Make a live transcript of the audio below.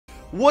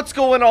What's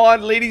going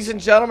on, ladies and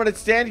gentlemen?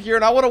 It's Dan here,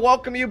 and I want to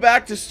welcome you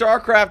back to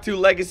StarCraft II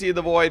Legacy of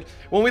the Void.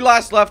 When we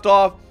last left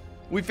off,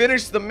 we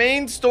finished the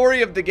main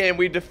story of the game.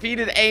 We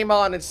defeated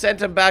Amon and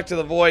sent him back to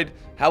the Void.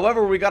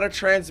 However, we got a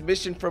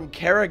transmission from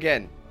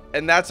Kerrigan,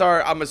 and that's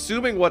our, I'm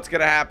assuming what's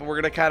going to happen.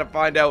 We're going to kind of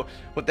find out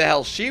what the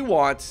hell she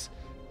wants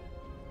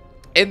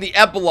in the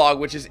Epilogue,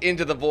 which is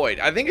Into the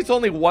Void. I think it's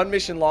only one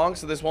mission long,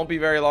 so this won't be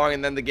very long,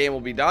 and then the game will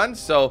be done.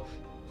 So,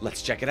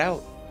 let's check it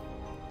out.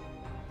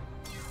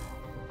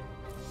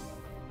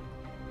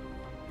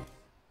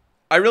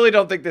 I really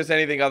don't think there's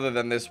anything other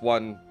than this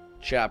one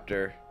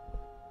chapter.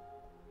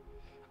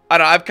 I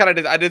don't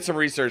know, I did some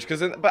research,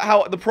 but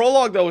how the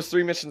prologue though was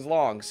 3 missions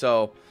long,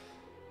 so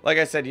like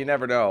I said, you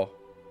never know.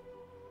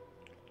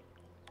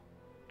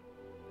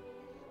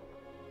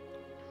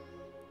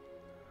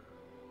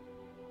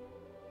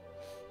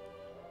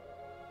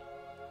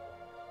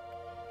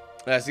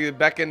 See,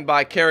 beckoned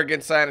by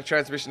Kerrigan, sign a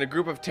transmission. A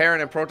group of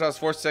Terran and Protoss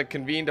forces had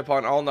convened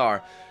upon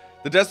Ulnar,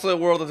 the desolate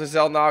world of the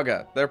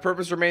Xel'Naga. Their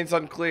purpose remains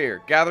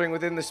unclear. Gathering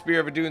within the Spear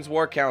of Adune's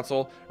War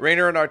Council,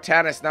 Raynor and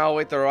Artanis now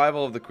await the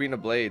arrival of the Queen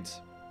of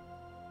Blades.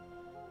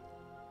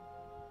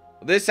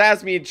 This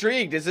has me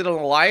intrigued. Is it an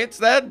alliance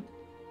then?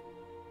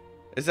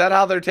 Is that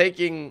how they're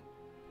taking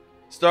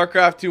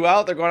StarCraft II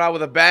out? They're going out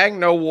with a bang,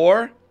 no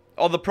war?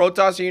 All the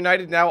Protoss are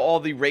united, now all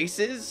the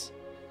races?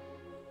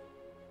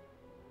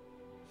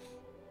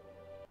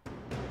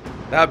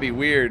 That'd be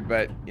weird,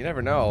 but you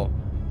never know.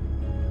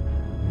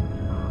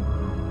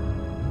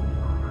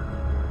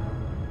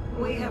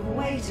 We have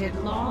waited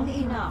long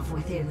enough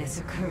within this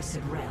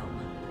accursed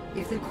realm.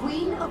 If the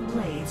Queen of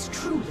Blades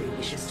truly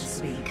wishes to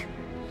speak,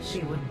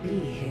 she would be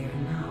here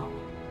now.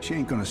 She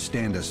ain't gonna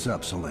stand us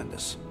up,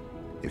 Celendis.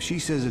 If she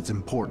says it's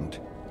important,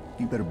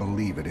 you better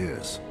believe it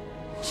is.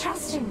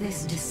 Trusting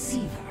this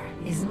deceiver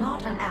is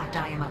not an act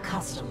I am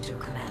accustomed to,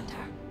 Commander.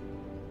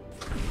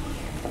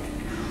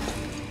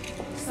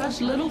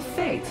 Such little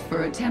faith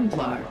for a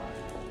Templar.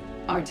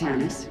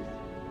 Artanis.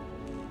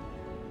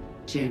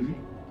 Jim.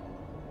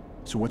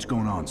 So what's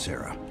going on,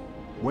 Sarah?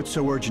 What's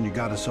so urgent you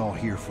got us all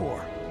here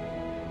for?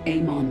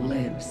 Amon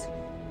lives.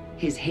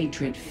 His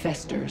hatred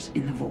festers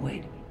in the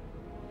Void.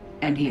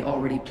 And he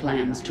already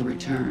plans to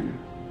return.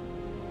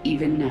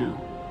 Even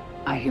now,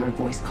 I hear a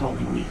voice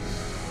calling me.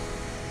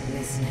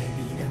 This may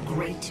be the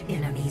great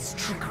enemy's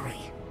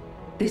trickery.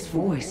 This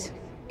voice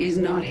is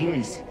not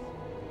his.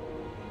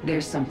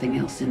 There's something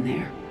else in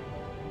there.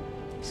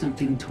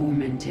 Something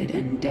tormented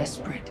and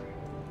desperate.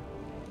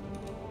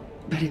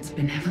 But it's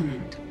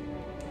benevolent.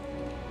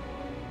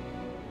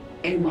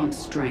 Amon's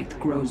strength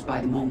grows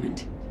by the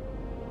moment.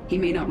 He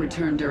may not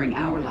return during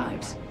our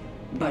lives,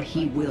 but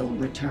he will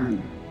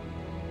return.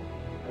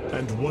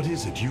 And what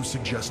is it you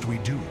suggest we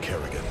do,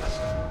 Kerrigan?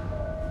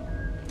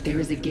 There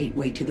is a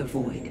gateway to the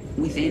Void,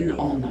 within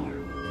Ulnar.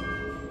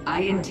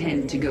 I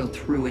intend to go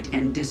through it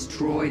and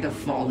destroy the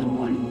Fallen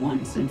One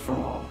once and for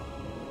all.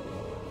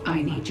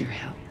 I need your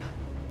help.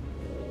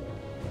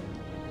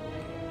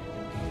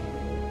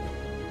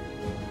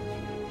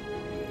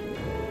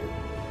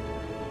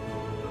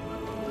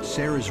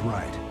 Sarah's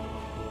right.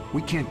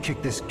 We can't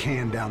kick this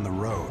can down the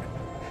road.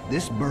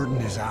 This burden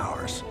is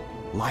ours,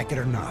 like it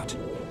or not.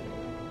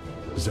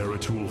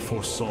 Zeratul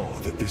foresaw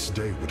that this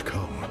day would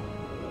come.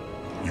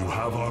 You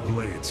have our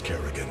blades,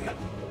 Kerrigan.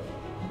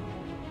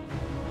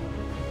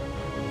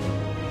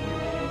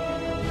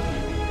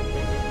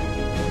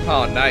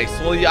 Oh, nice.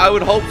 Well, yeah, I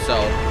would hope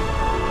so.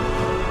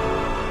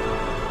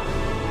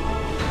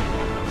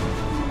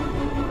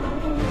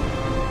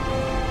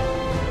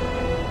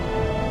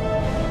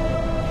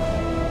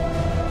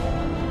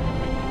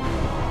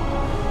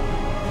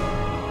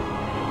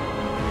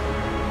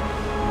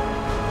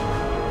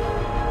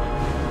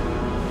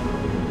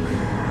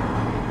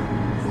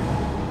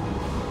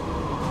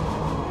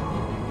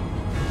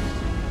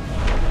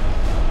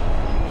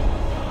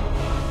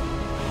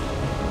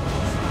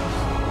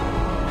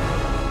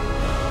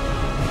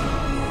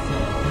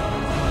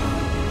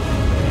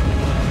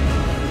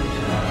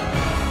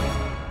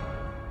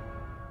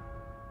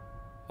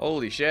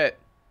 Holy shit.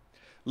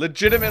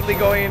 Legitimately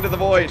going into the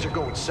Void. Things are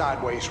going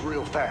sideways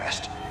real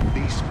fast.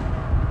 These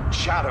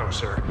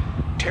shadows are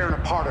tearing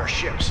apart our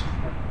ships.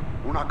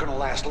 We're not gonna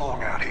last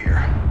long out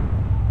here.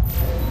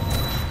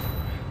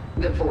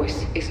 The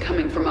voice is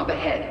coming from up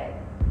ahead.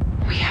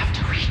 We have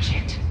to reach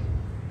it.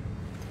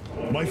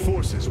 My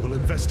forces will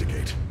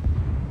investigate.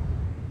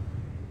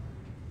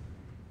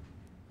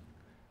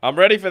 I'm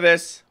ready for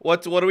this.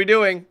 What are we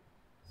doing?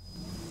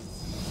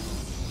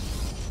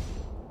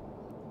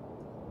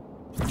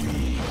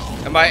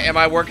 Am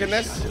I working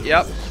this?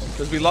 Yep.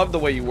 Because we love the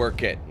way you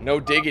work it. No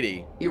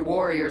diggity. Your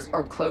warriors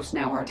are close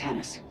now,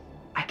 Artanis.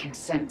 I can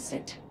sense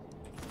it.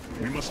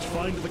 We must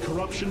find the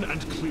corruption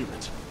and clear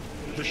it.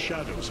 The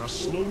shadows are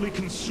slowly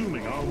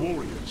consuming our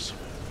warriors.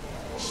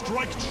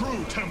 Strike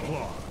true,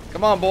 Templar!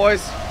 Come on,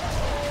 boys.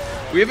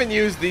 We haven't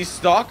used these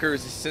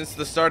stalkers since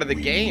the start of the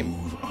game.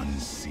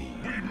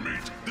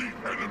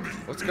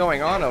 What's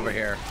going on over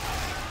here?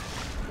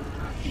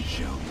 It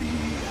shall be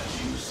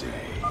as you say.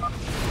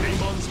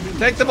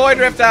 Take the Void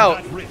Rift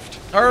out.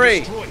 Hurry!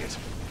 Destroy it.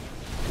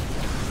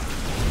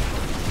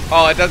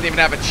 Oh, it doesn't even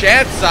have a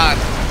chance, son.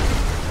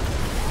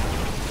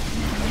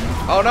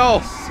 Oh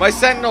no, my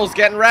sentinel's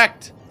getting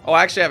wrecked. Oh,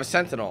 I actually have a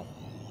sentinel.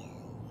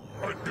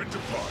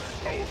 Identify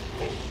our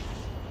foe.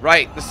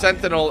 Right, the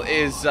sentinel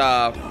is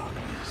that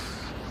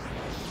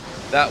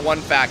one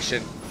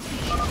faction. Go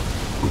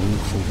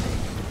forth.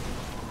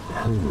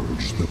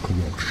 Purge the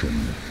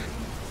corruption.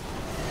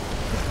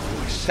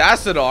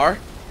 Tassadar?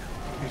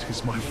 It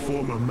is my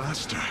former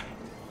master,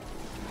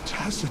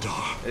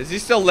 Tassadar. Is he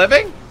still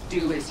living?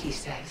 Do as he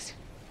says.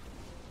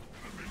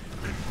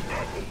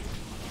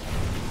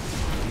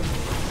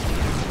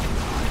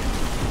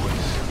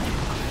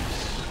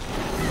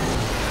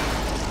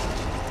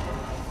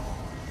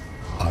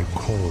 I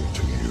called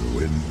to you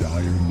in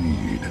dire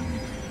need.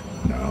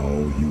 Now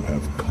you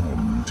have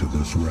come to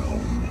this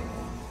realm.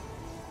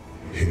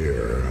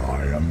 Here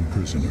I am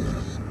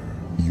prisoner.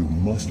 You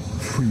must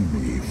free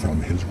me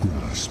from his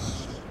grasp.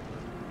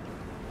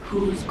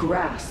 Whose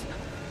grasp?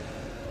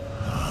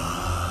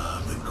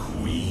 The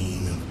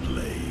Queen of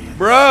Blades.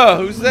 Bruh,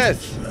 who's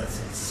this?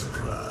 Pleasant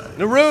surprise.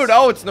 Narud.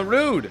 Oh, it's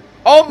Narud.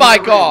 Oh my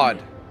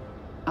god.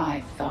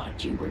 I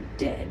thought you were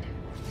dead.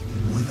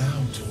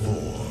 Without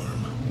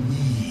form,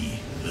 we,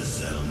 the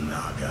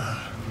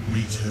Zelnaga,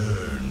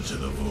 return to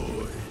the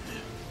void.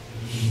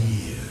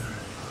 Here,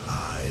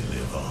 I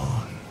live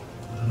on.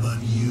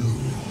 But you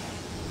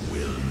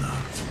will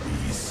not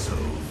be so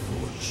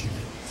fortunate.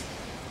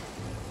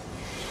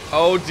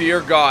 Oh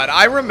dear god.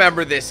 I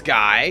remember this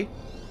guy.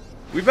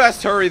 We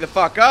best hurry the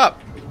fuck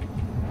up.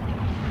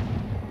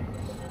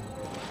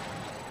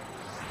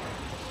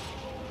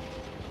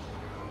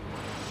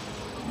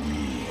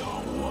 We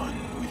are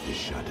one with the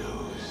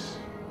shadows.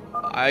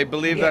 I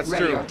believe Get that's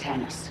ready, true.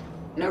 Artanis.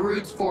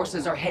 Narud's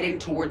forces are heading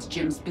towards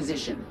Jim's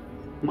position.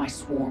 My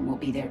swarm will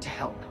be there to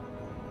help.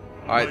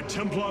 Alright. My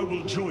Templar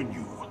will join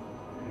you.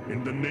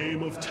 In the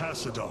name of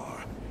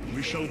Tassadar,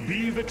 we shall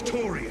be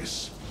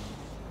victorious.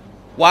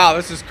 Wow,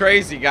 this is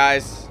crazy,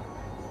 guys.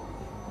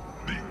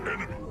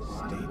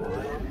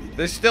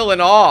 They're still in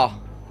awe.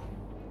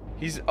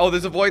 Oh,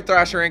 there's a Void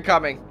Thrasher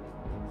incoming.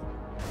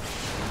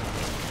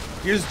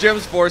 Here's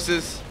Jim's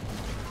forces.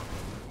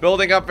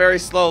 Building up very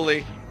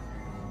slowly.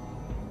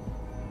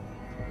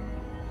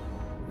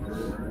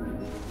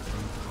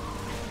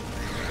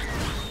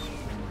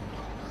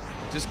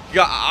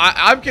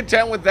 I'm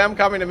content with them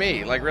coming to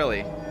me, like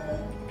really.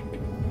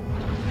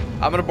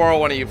 I'm gonna borrow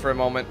one of you for a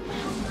moment.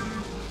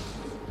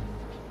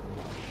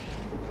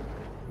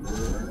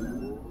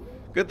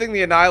 Good thing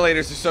the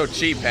Annihilators are so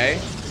cheap, hey?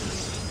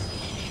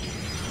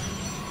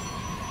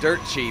 Dirt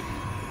cheap.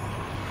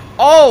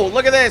 Oh,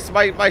 look at this.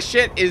 My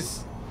shit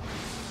is...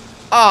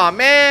 Aw,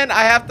 man.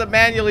 I have to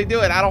manually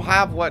do it. I don't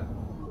have what...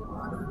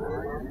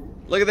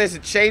 Look at this.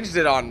 It changed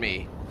it on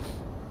me.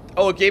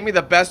 Oh, it gave me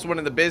the best one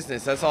in the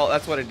business. That's all.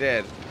 That's what it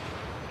did.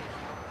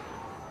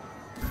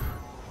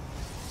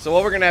 So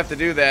what we're going to have to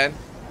do then...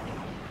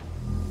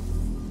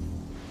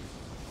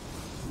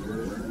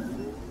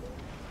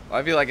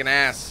 I feel like an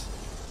ass.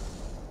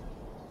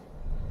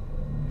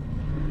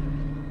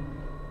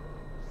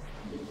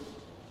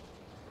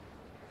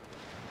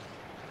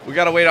 We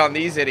gotta wait on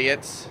these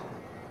idiots.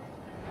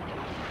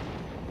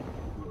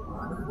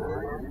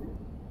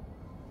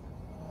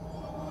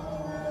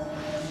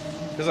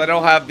 Because I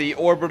don't have the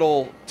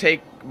orbital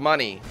take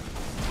money.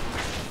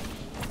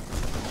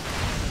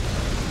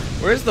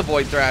 Where's the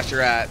Void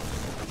Thrasher at?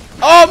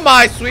 Oh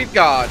my sweet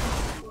god!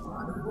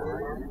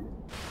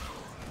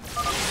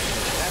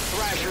 That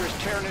Thrasher is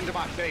tearing into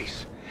my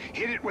base.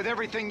 Hit it with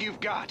everything you've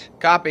got.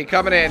 Copy,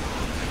 coming in.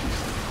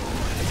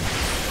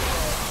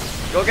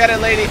 Go get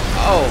it, lady.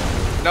 Oh.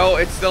 No,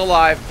 it's still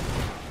alive.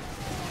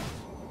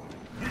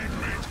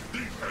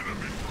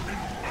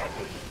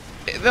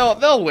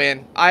 They'll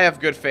win. I have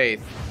good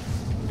faith.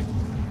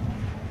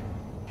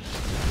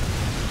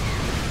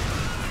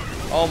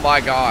 Oh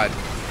my god.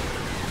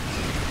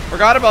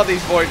 Forgot about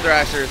these Void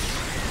Thrashers.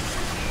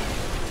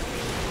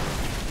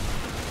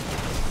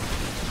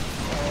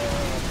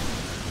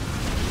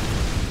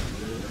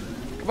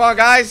 Come on,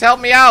 guys,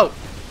 help me out.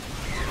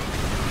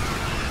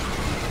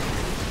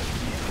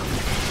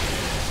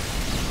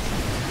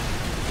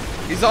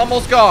 He's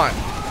almost gone.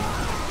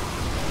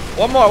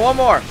 One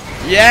more.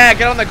 Yeah,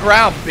 get on the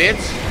ground, bitch.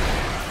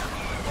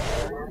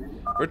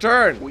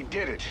 Return. We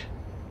did it.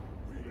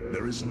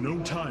 There is no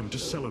time to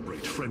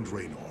celebrate, friend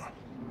Raynor.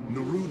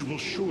 Narud will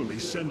surely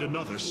send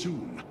another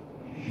soon.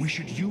 We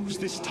should use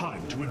this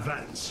time to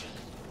advance.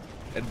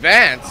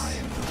 Advance?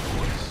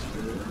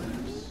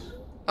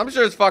 I'm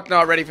sure as fuck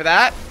not ready for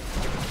that.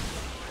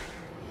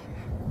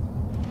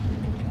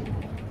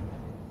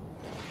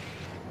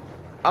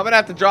 I'm gonna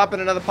have to drop in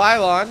another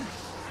pylon.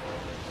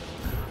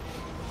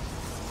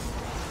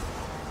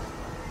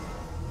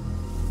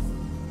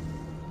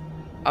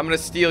 I'm gonna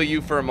steal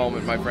you for a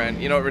moment, my friend.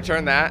 You know what?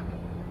 Return that.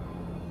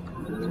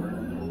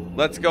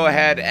 Let's go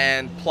ahead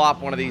and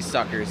plop one of these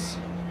suckers.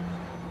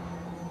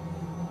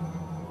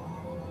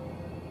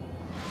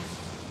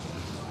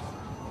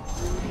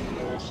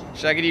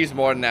 I could use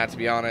more than that, to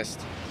be honest.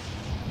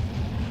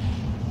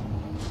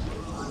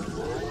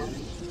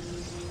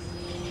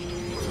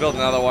 build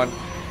another one.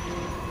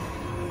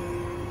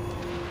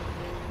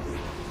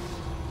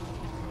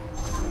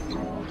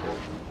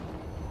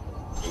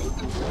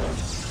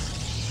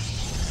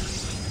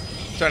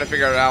 Trying to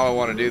figure out how I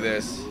want to do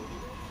this.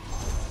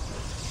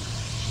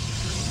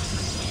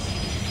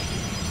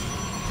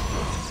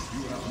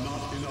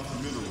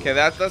 Okay,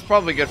 that's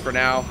probably good for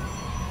now.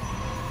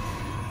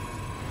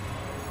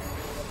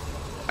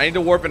 I need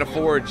to warp in a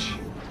forge.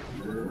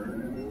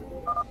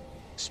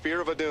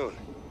 Spear of Adun,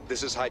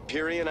 this is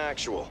Hyperion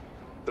Actual.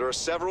 There are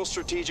several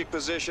strategic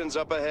positions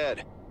up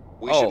ahead.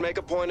 We should make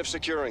a point of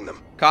securing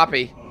them.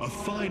 Copy. A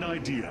fine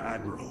idea,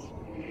 Admiral.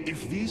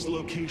 If these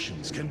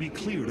locations can be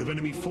cleared of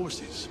enemy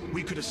forces,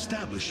 we could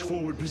establish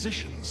forward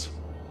positions.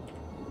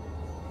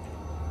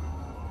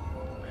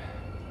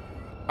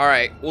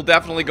 Alright, we'll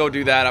definitely go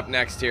do that up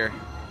next here.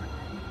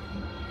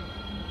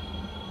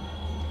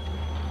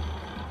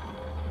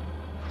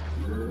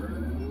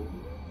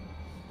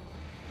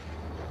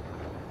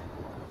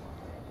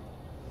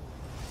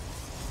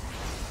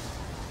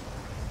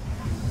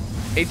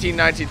 $18,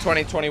 $19,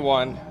 $20,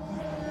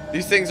 $21.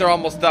 These things are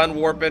almost done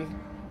warping.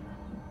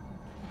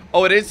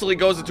 Oh, it instantly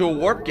goes into a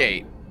warp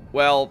gate.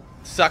 Well,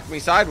 suck me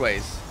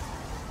sideways.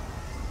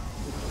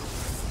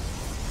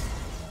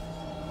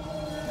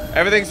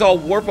 Everything's all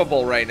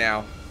warpable right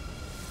now.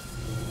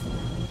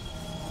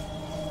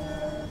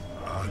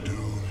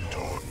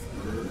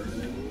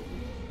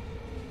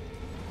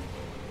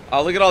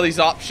 Oh, look at all these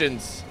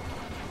options.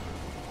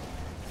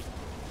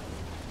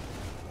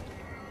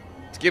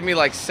 To give me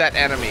like set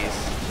enemies.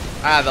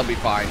 Ah, they'll be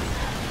fine.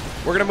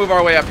 We're gonna move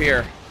our way up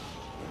here.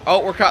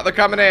 Oh, they're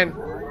coming in.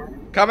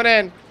 Coming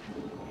in.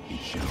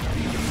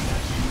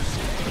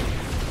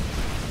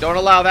 Don't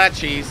allow that,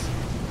 cheese.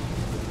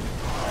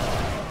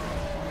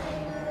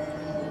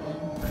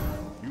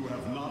 You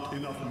have not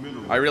enough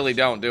minerals. I really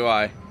don't, do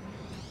I?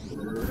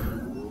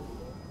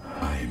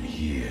 I'm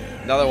here.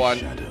 Another one.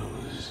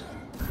 Shadows.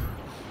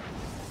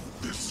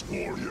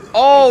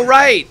 Oh,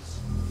 right.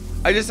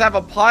 I just have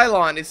a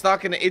pylon. It's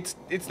not gonna. It's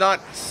not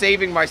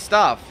saving my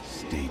stuff.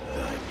 State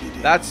thy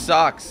bidding. That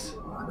sucks.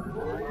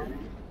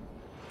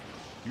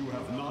 You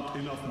have not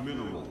enough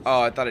minerals.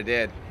 Oh, I thought I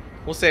did.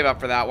 We'll save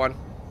up for that one.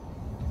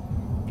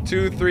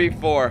 2, 3,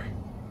 4.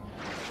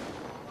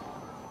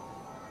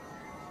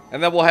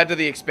 And then we'll head to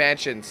the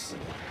expansions.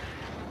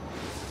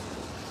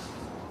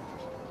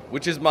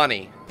 Which is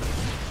money.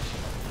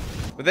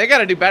 But they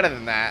gotta do better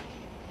than that.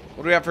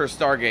 What do we have for a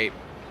Stargate?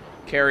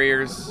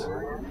 Carriers.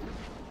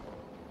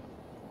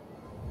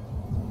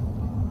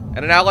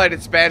 And an allied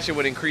expansion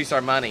would increase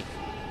our money.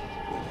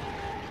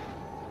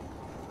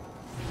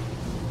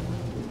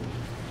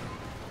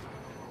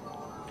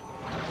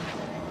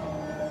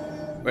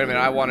 Wait a minute,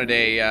 I wanted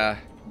a,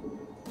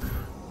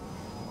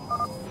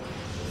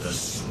 The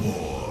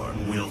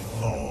sworn will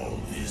fall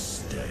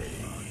this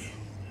day.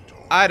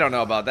 I don't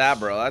know about that,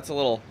 bro. That's a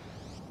little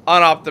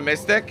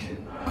unoptimistic.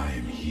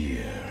 I'm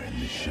here in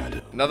the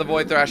shadow. Another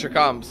Void Thrasher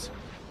comes.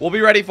 We'll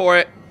be ready for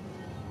it.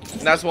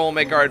 And that's when we'll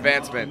make our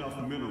advancement.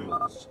 Enough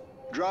minerals.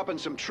 Dropping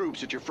some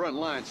troops at your front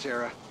line,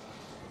 Sarah.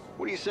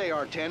 What do you say,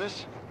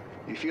 Artanis?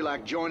 You feel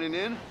like joining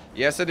in?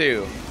 Yes, I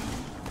do.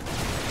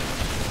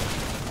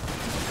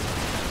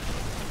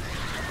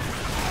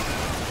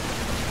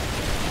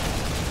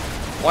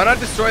 Why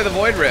not destroy the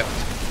Void Rift?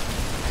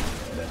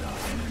 Let our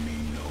enemy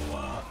know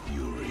our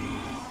fury.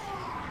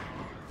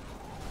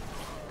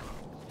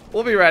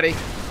 We'll be ready.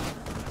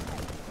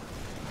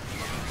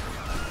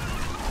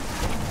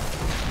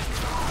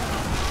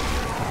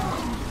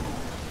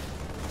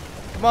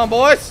 Come on,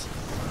 boys.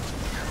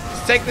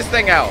 Let's take this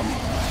thing out.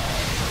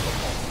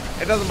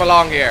 It doesn't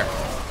belong here.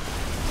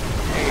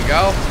 There you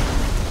go.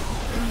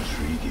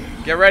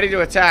 Intriguing. Get ready to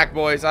attack,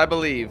 boys. I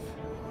believe.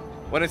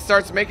 When it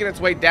starts making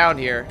its way down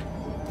here.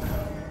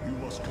 You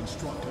must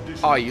construct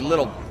additional. Oh, you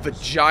little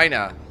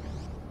vagina.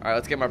 Alright,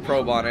 let's get my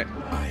probe on it.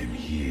 I'm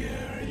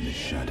here in the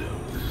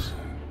shadows.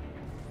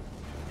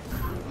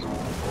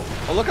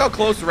 Oh, look how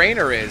close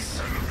Raynor is.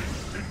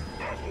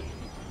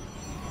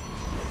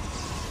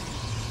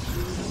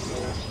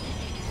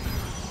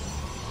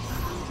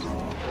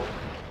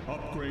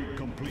 Upgrade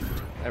complete.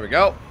 There we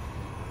go.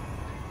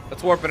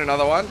 Let's warp in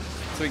another one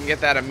so we can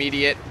get that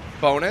immediate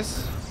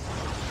bonus.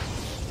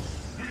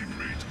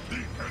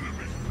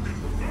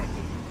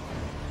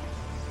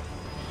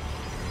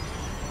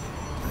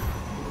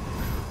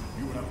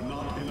 You have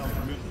not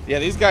enough minerals. Yeah,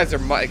 these guys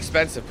are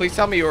expensive. Please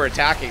tell me you were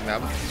attacking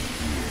them.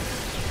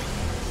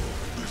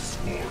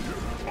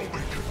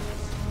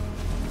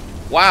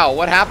 Wow,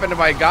 what happened to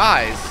my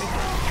guys?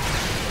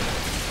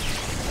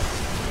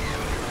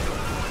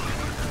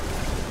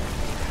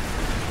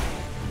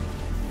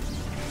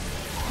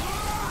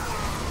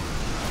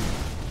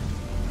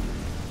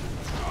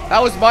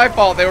 That was my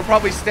fault. They were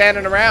probably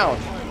standing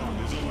around.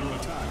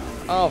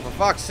 Oh, for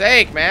fuck's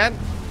sake, man.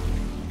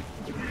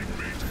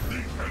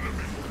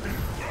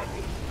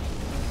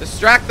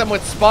 Distract them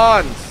with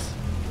spawns.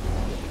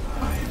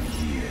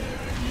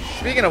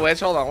 Speaking of which,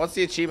 hold on. What's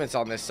the achievements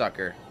on this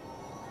sucker?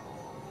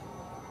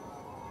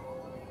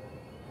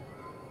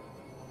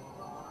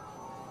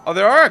 Oh,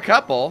 there are a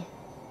couple.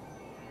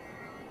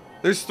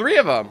 There's 3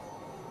 of them.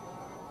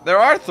 There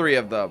are 3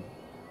 of them.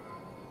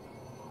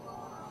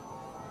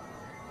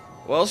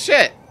 Well,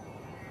 shit.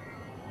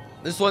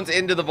 This one's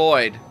into the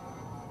void.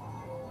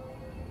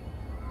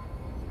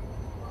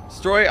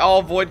 Destroy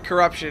all void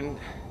corruption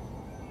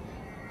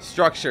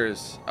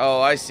structures.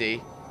 Oh, I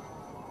see.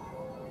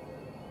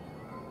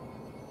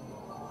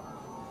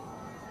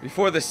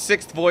 Before the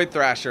 6th Void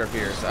Thrasher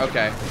appears.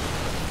 Okay.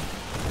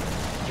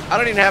 I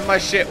don't even have my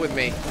shit with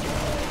me.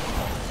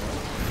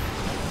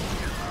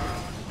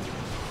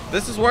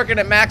 This is working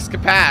at max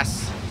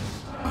capacity.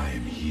 I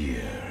am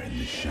here in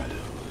the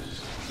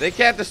shadows. They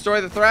can't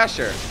destroy the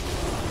Thrasher.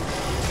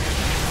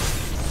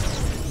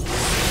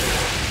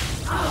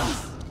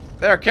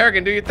 There,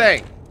 Kerrigan, do your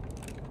thing.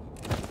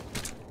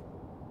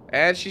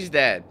 And she's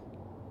dead.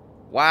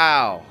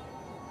 Wow.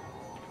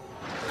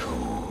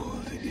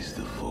 Cold is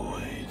the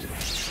void.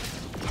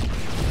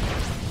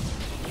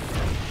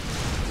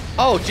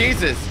 Oh,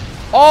 Jesus.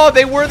 Oh,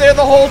 they were there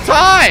the whole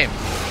time.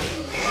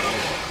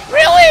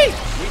 Really?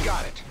 We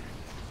got it.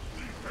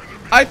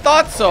 I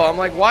thought so. I'm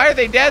like, why are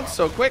they dead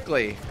so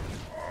quickly?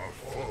 Our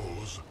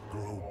foes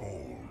grow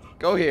bold.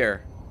 Go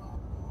here.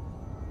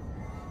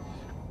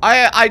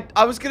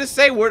 I was gonna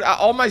say, where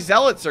all my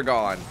zealots are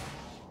gone.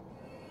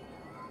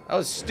 That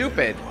was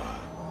stupid.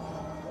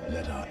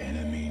 Let our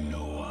enemy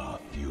know our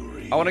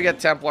fury. I want to get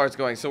Templars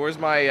going. So where's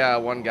my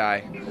one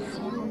guy?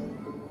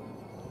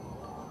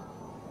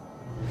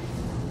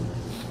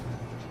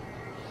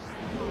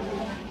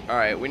 All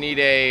right, we need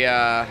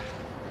a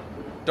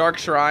Dark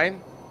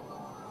Shrine.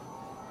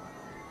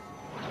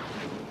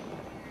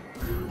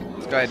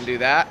 Let's go ahead and do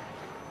that.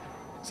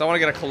 So I want to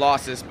get a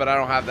Colossus, but I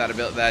don't have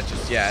that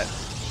just yet.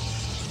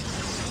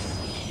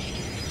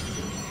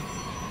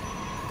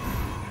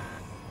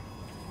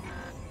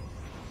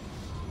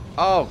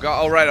 Oh,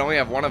 God. Oh, right. I only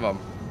have one of them.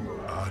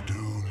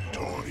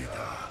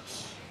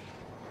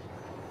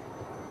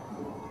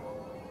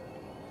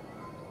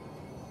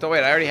 So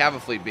wait, I already have a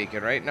fleet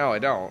beacon, right? No, I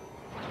don't.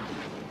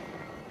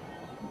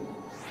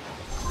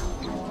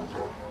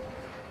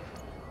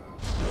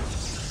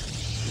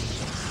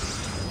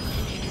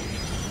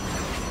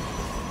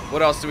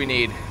 What else do we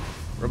need?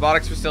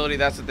 Robotics facility,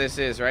 that's what this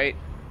is, right?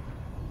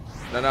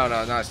 No,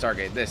 not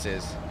Stargate. This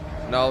is.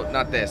 No,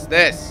 not this.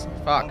 This!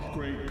 Fuck.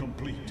 Upgrade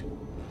complete.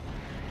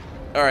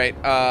 Alright,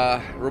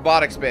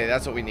 robotics bay,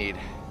 that's what we need.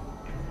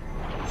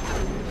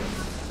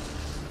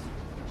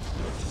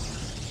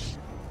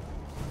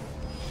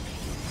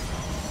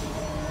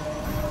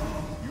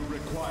 You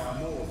require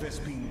more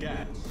Vespine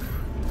gas.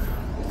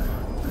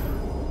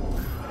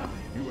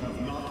 You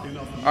have not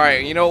enough.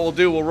 Alright, you know what we'll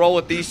do? We'll roll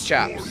with these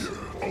chaps.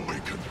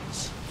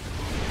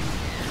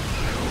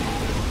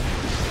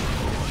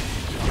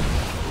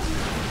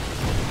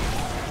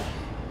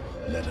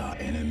 Let our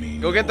enemy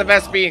Go get the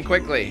Vespine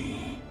quickly.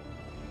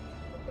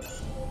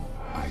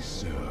 I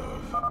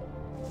serve.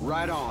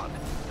 Right on.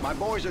 My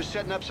boys are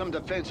setting up some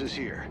defenses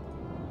here.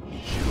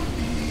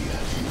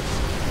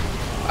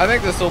 I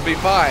think this will be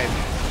fine.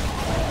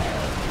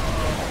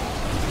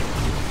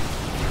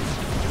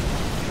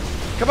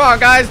 Come on,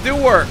 guys, do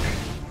work.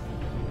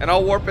 And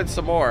I'll warp it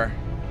some more.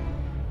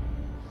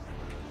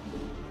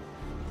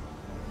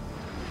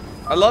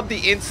 I love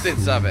the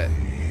instance of it.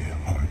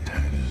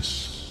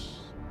 Artanis.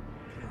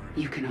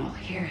 You can all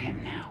hear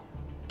him now,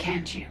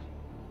 can't you?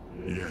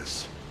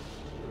 Yes,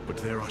 but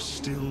there are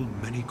still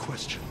many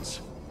questions.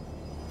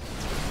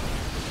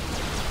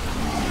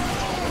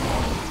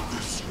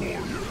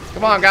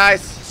 Come on,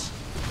 guys.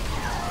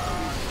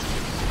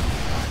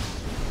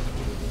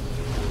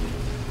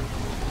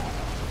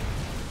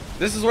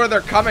 This is where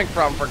they're coming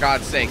from, for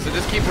God's sake, so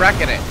just keep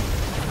wrecking it.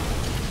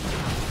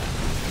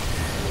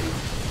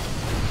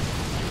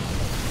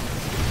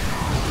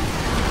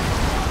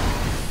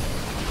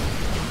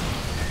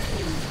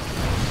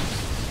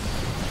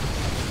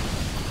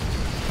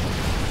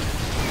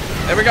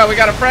 There we go, we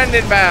got a friend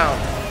inbound.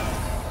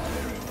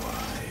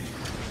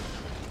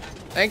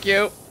 Thank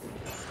you.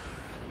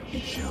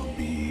 It shall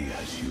be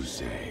as you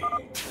say.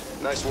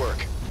 Nice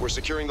work. We're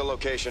securing the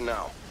location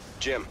now.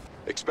 Jim,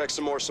 expect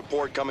some more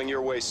support coming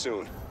your way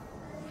soon.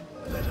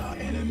 Let our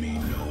enemy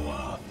know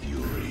our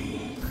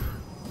fury.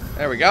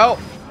 There we go.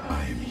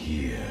 I am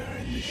here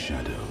in the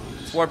shadows.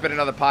 Let's warp in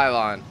another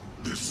pylon.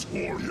 This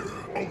warrior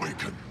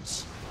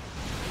awakens.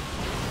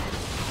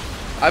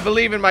 I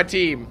believe in my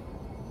team.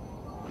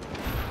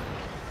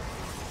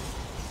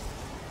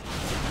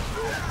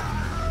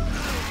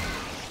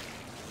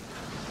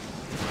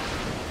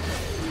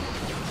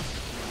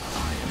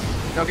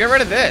 No, get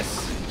rid of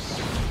this.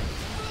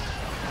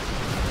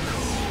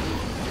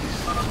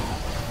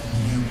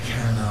 You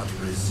cannot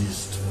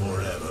resist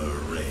forever,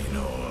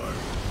 Raynor.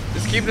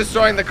 Just keep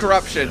destroying the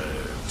corruption.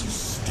 To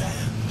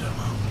stand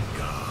among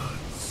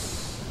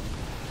gods.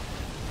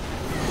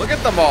 Look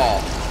at them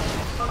all.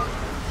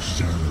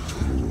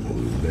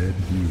 Zeratul led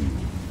you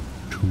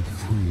to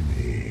free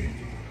me.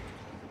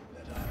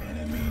 Let our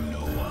enemy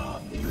know our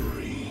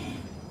fury.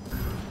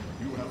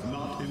 You have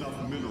not enough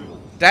minerals.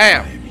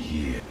 Damn. I am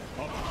here.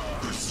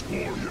 This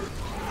warrior.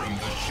 Bring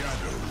the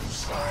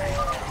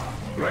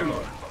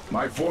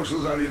My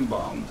forces are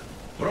inbound.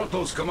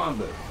 Protoss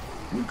commander,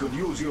 we could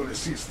use your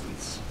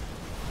assistance.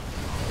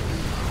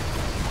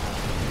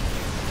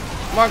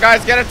 Come on,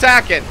 guys, get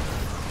attacking.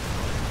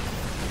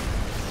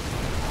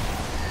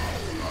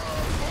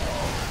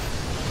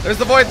 There's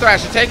the Void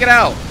Thrasher. Take it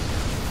out.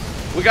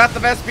 We got the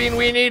Vespene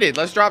we needed.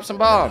 Let's drop some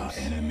bombs.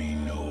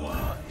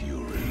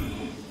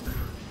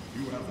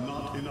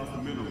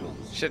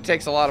 Shit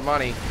takes a lot of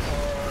money.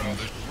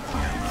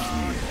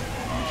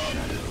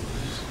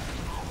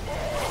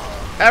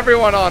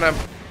 Everyone on him.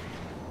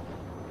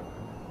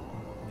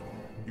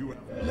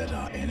 Let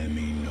our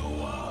enemy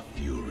know our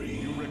fury.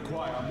 You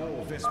require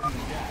more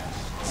Vespene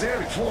gas.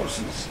 Their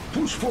forces,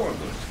 push forward.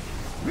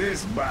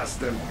 This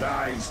bastard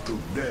dies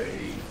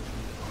today.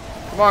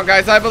 Come on,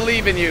 guys, I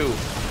believe in you.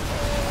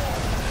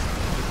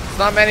 It's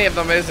not many of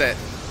them, is it?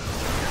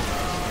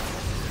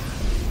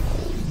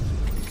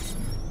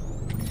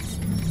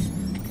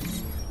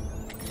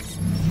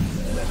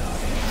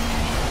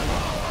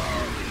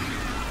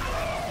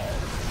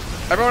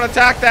 Everyone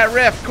attack that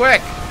rift,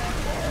 quick!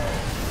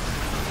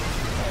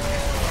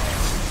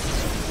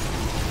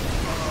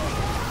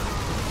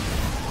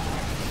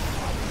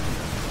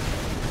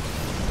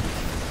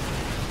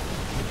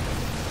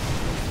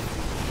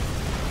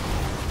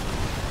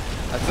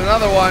 That's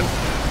another one.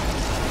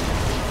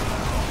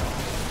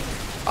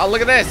 Oh, look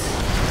at this.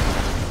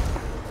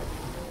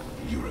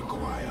 You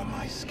require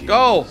my skills.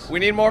 Go! We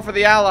need more for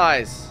the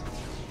allies.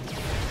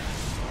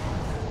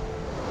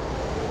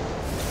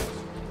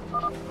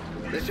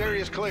 This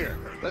area's clear.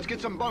 Let's get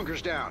some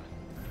bunkers down.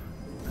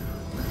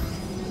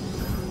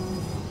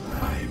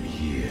 I'm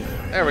here.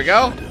 There we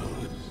go.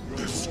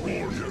 This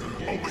warrior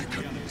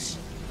awakens.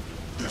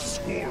 This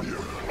warrior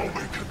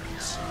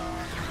awakens.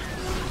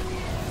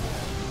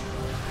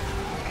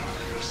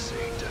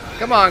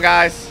 Come on,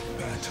 guys.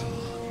 Battle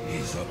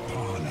is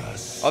upon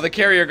us. Oh, the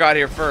carrier got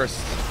here first.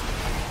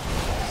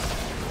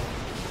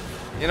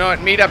 You know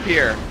what? Meet up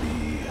here.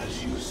 Be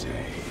as you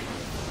say.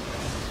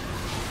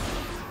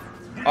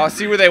 Oh,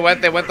 see where they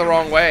went? They went the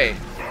wrong way.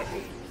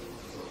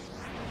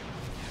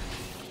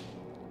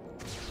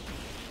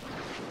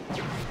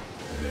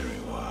 Very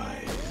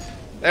wise.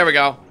 There we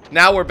go.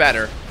 Now we're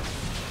better.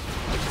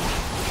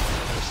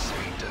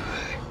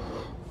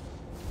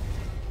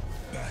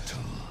 Battle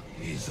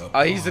is upon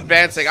Oh, he's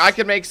advancing. I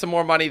can make some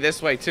more money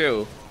this way,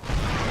 too.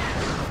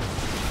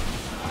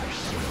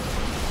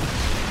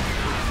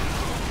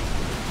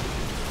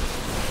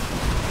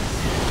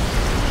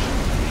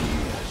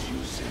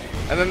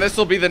 And then this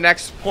will be the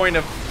next point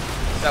of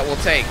that we'll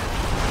take.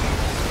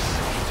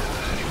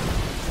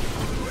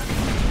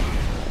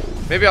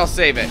 Maybe I'll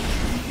save it.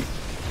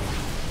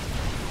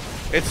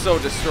 It's so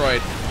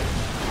destroyed.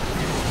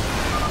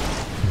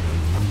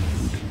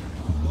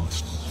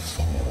 Must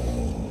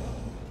fall.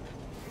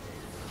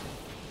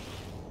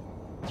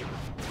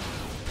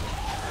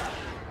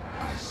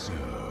 I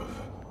serve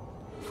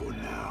for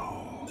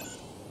now.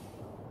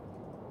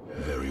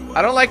 Very well.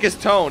 I don't like his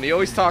tone. He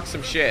always talks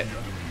some shit.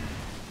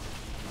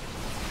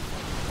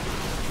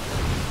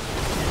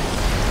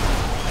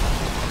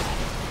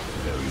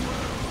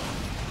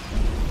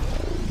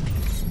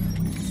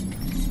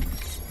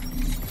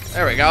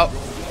 There we go.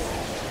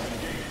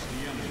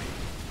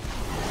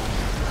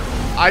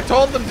 I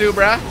told them to,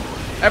 bruh.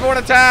 Everyone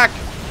attack.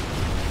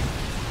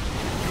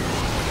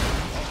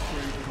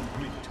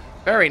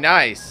 Very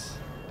nice.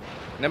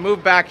 Now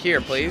move back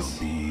here, please.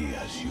 Be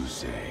as you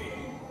say.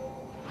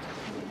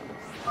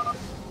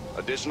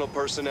 Additional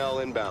personnel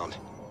inbound.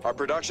 Our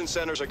production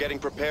centers are getting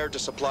prepared to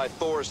supply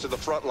Thors to the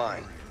front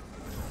line.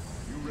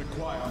 You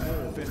require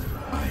more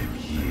Vespene. I am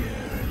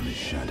here in the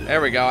shadow.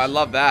 There we go. I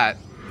love that.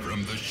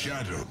 From the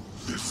shadow.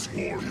 This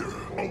warrior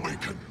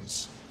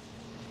awakens.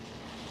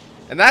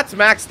 And that's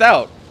maxed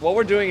out. What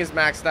we're doing is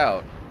maxed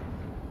out.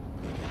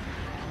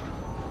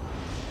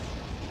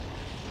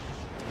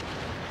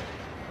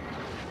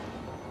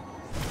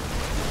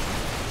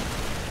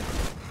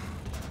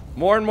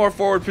 More and more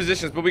forward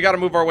positions, but we got to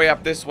move our way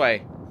up this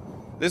way.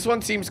 This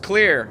one seems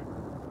clear,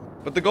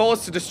 but the goal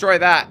is to destroy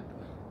that.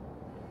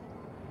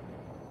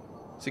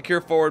 Secure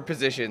forward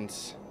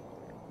positions.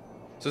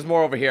 So there's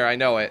more over here, I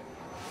know it.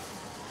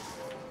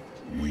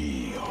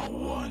 We are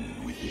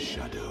one with the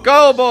shadow.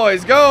 Go,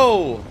 boys,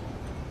 go!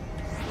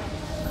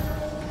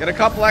 Get a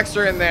couple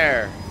extra in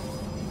there.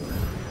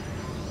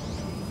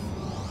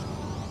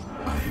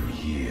 I am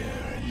here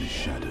in the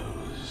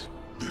shadows.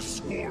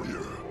 This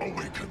warrior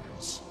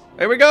awakens.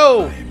 There we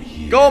go!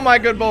 Go, my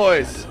good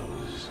boys!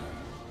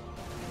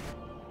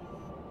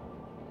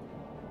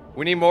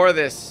 We need more of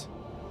this.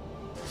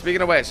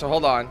 Speaking of which, so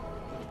hold on.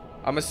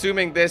 I'm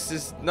assuming this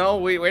is... No,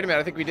 wait a minute,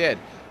 I think we did.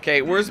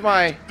 Okay, where's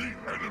my...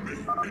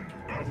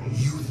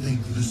 You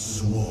think the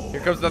sword. Here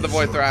comes another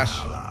Void Thrash.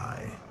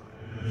 Ally.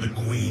 The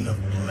Queen of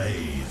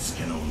Blades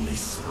can only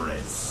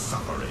spread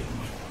suffering.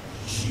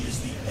 She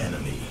is the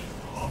enemy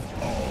of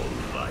all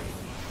life.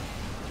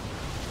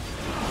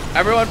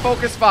 Everyone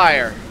focus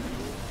fire.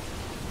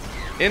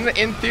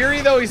 In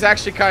theory, though, he's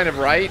actually kind of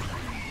right.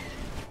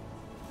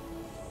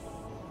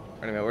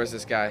 Wait a minute, where's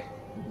this guy?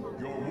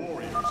 Your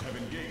warriors have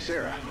engaged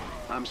Sarah,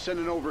 I'm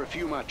sending over a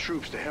few of my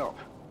troops to help.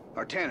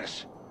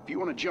 Artanis, if you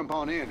want to jump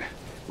on in,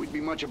 we'd be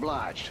much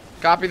obliged.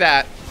 Copy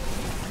that.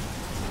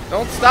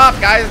 Don't stop,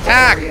 guys.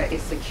 Attack! The area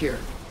is secure,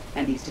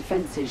 and these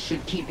defenses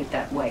should keep it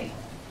that way.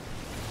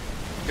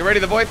 Get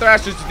ready, the Void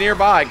Thrasher's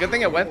nearby. Good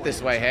thing it went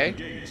this way,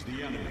 hey?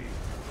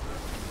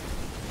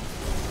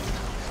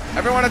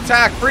 Everyone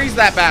attack! Freeze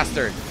that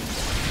bastard!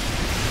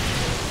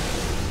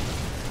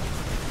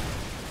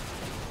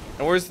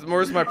 And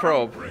where's my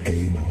probe?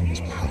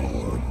 Amon's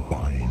power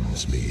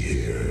binds me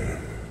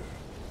here.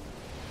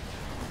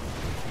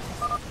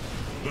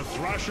 The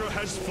Thrasher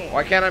has fallen.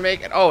 Why can't I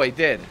make it? Oh, it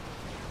did.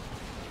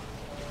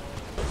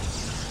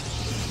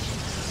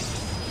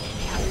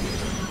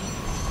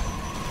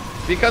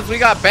 Because we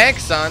got bank,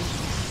 son.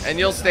 And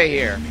you'll stay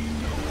here.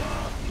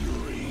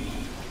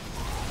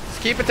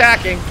 Just keep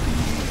attacking.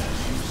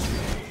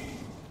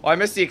 Oh, I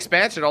missed the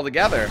expansion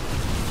altogether.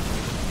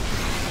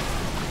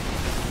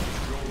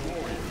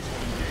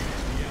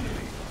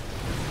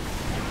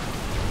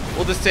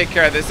 We'll just take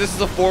care of this. This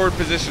is a forward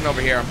position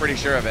over here. I'm pretty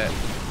sure of it.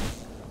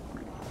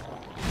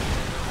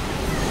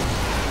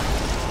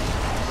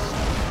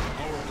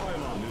 Our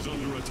pylon is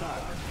under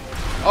attack.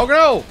 Oh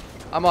no!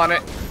 I'm on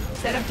it.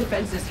 Set up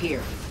defenses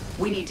here.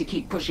 We need to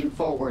keep pushing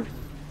forward.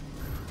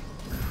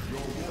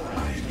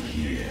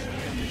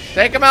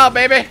 Take him out,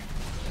 baby.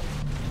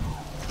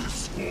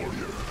 This warrior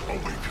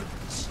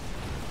awakens.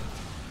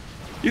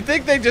 You'd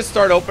think they'd just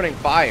start opening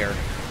fire.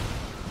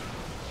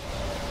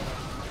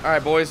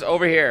 Alright, boys,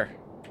 over here.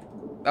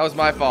 That was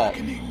my fault.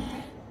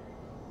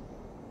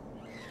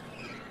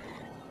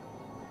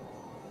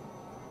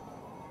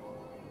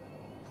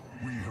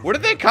 Where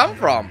did they come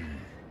from?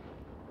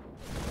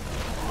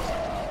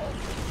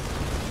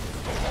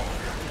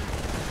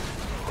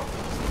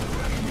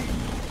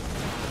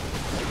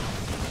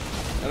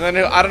 And then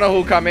I don't know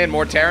who come in.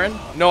 More Terran?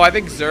 No, I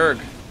think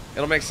Zerg.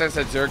 It'll make sense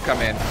that Zerg come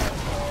in.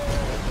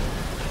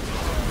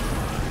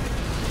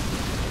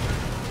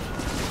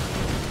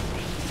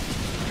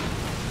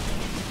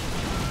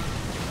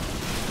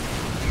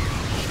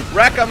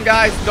 Wreck them,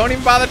 guys. Don't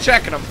even bother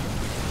checking them.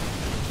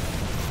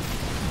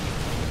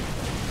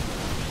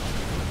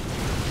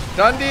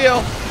 Done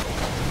deal.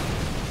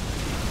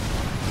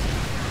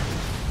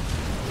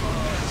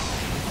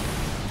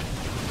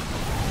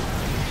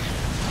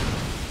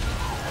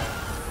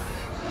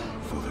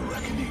 For the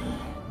reckoning.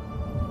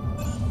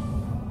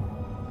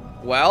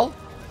 Well?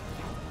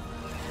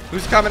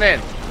 Who's coming in?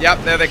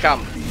 Yep, there they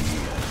come.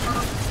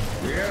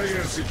 The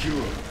area is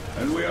secure,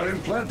 and we are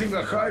implanting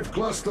a hive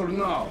cluster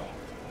now.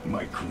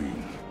 My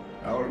queen,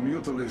 our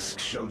mutalisks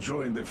shall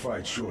join the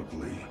fight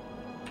shortly.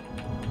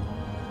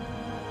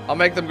 I'll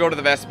make them go to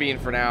the Vespine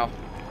for now.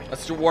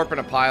 Let's do warp in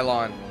a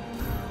pylon.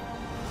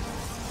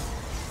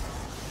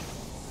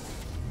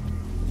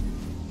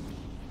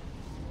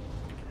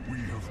 We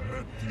have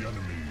met the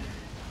enemy.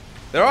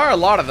 There are a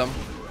lot of them.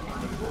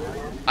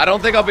 I don't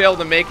think I'll be able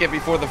to make it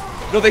before the...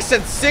 No, they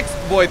said 6th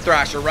Void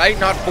Thrasher, right?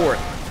 Not 4th.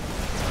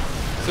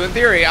 So in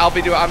theory, I'm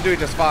doing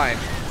just fine.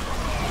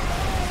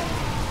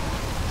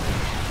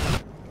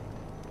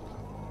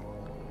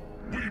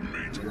 We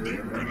meet the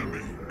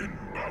enemy in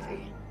battle.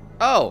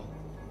 Oh.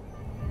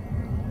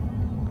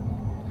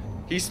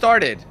 He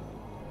started.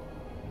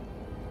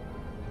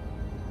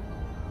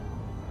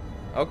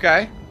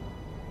 Okay.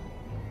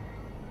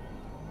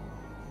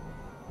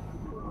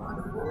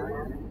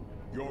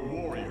 Your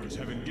warriors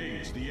have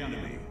engaged the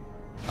enemy.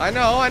 I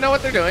know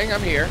what they're doing.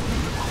 I'm here.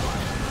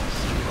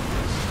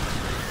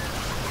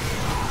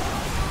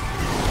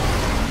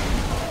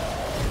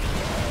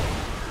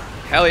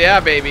 Hell yeah,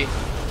 baby.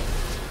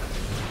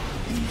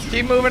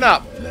 Keep moving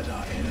up. Let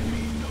our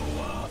enemy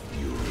know our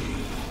fury.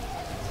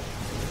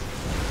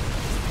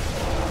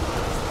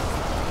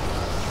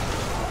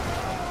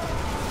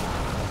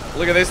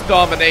 Look at this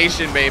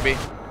domination, baby.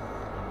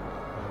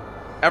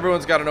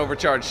 Everyone's got an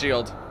overcharged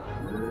shield.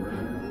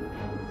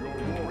 Your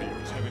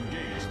warriors have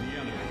engaged the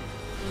enemy.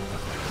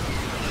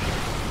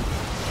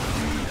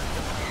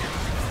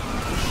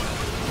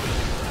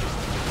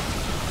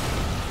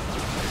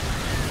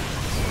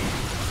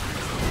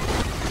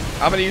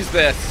 I'm gonna use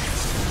this.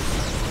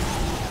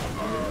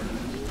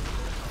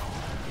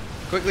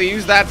 Quickly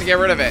use that to get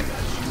rid of it.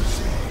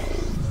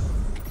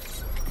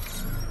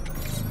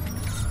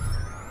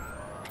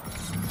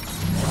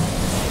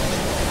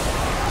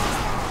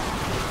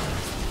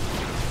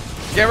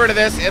 Get rid of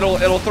this,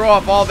 it'll throw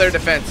off all their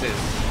defenses.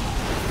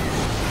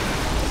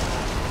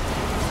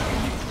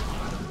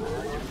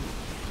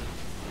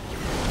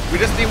 We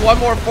just need one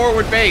more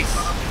forward base.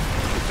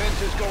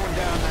 Defense is going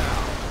down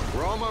now.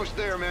 We're almost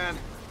there, man.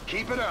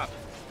 Keep it up.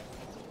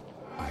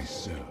 I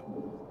said.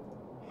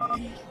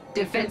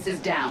 Defense is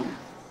down.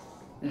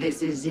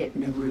 This is it,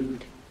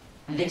 Narud.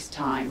 This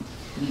time,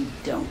 you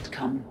don't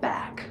come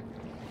back.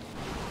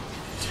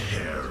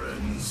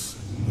 Terrans,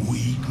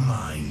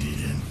 weak-minded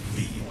and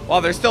feeble.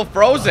 Well, they're still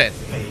frozen.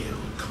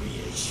 Failed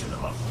creation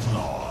of a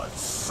flawed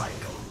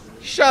cycle.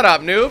 Shut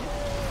up, noob.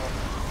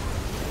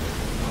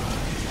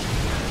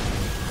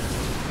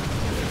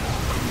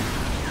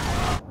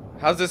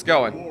 How's this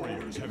going?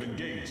 Warriors have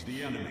engaged Engage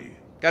the enemy.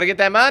 Gotta get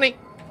that money.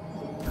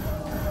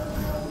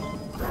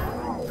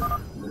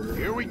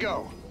 Here we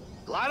go.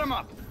 Light them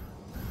up.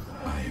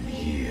 I am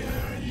here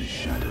in the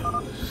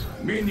shadows.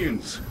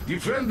 Minions,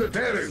 defend the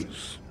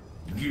Terrans.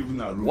 Give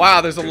Naru.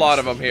 Wow, there's a lot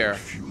of them here.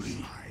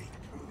 Fury.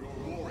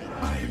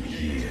 I am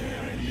here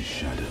in the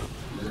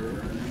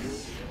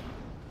shadows.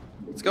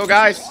 Let's go,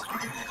 guys.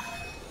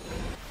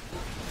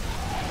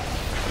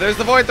 There's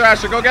the Void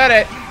Thrasher. Go get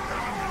it.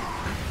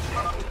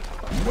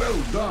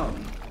 Well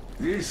done.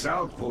 This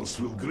outpost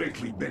will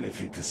greatly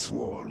benefit the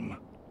swarm.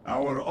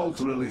 Our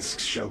Ultralisks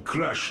shall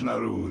crush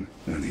Naru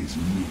and his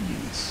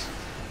minions.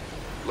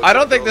 I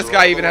don't think this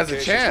guy even has a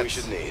chance. We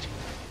should need.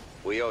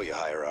 We owe you,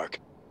 Hierarch.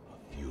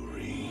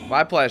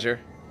 My pleasure.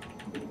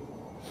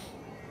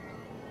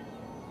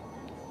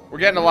 We're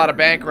getting a lot of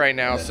bank right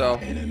now, so.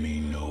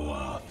 Enemy know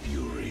our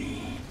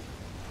fury.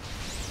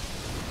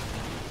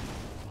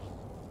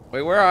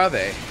 Wait, where are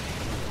they?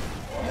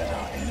 Let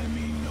our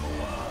enemy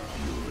know our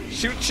fury.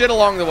 Shoot shit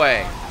along the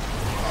way.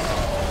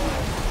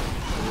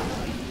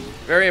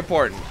 Very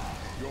important.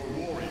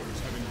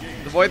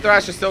 The Void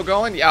Thrasher's still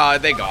going? Yeah,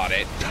 they got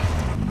it.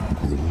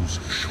 Grows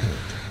short.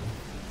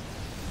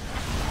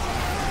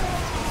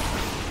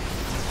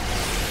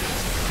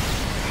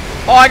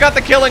 Oh, I got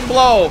the killing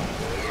blow.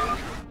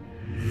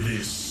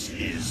 This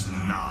is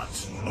not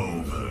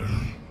over.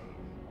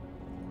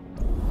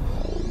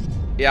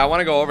 Yeah, I want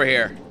to go over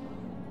here.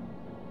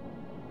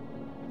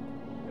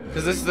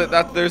 Because this is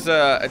there's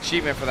a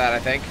achievement for that, I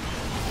think.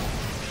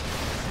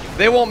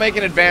 They won't make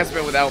an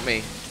advancement without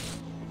me.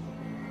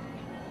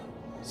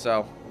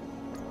 So.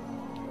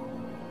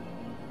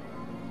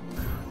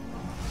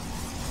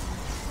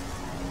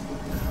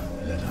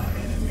 Let our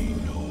enemy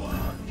know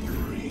our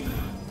fury.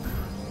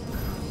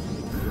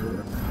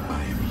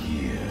 I am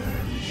here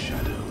in the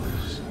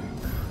shadows.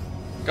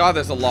 God,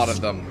 there's a lot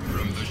of them.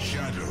 From the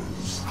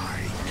shadows,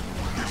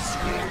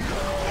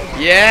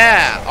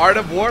 Yeah, Art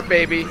of War,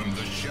 baby. from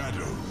the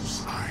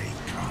shadows, I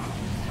come.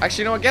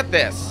 Actually, you know what? Get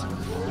this.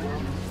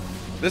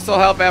 This will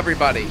help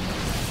everybody.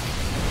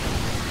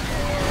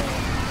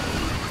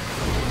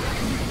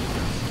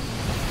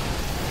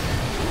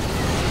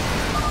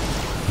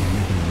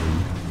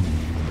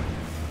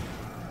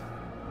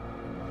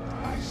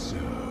 I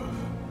serve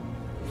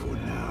for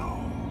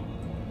now.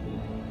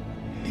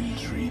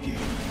 Intriguing.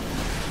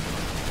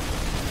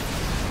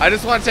 I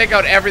just want to take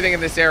out everything in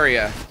this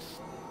area.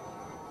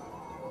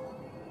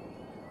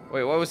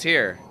 Wait, what was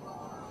here?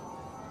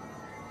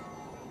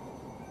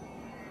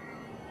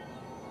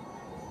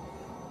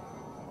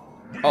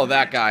 Oh,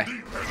 that guy.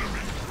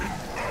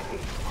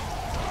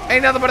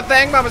 Ain't nothing but a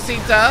thing,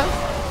 mamacita.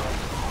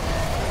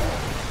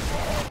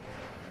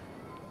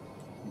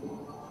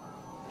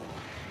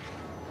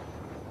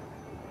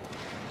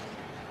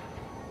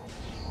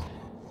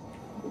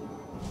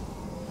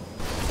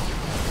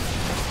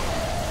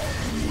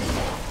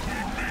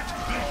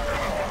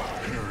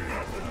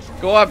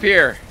 Go up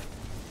here.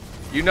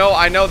 You know,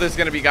 I know there's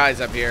gonna be guys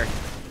up here.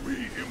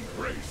 We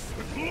embrace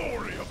the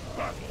glory of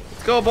battle.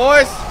 Let's go,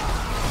 boys.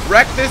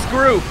 Wreck this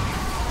group.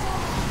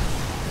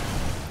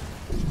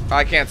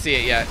 I can't see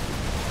it yet.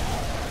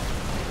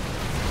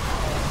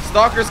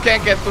 Stalkers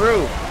can't get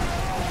through.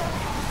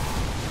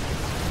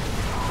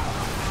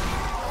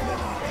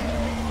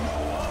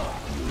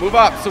 Move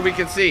up so we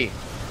can see.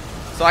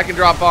 So I can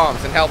drop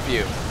bombs and help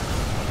you.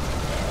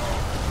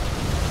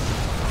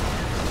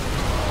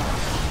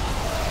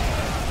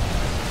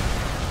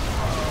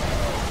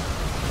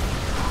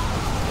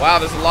 Wow,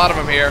 there's a lot of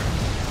them here.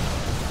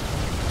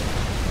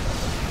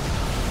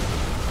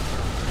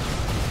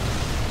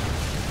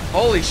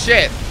 Holy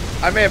shit.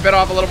 I may have bit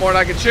off a little more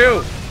than I could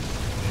chew.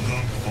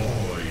 The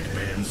void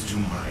bends to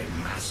my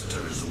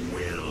master's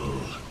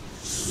will.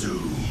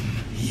 Soon,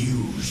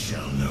 you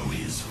shall know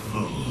his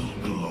full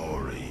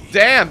glory.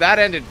 Damn, that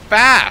ended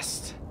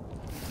fast.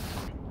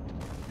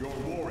 Your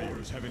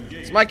warriors have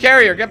engaged. It's my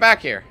carrier. Get back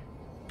here.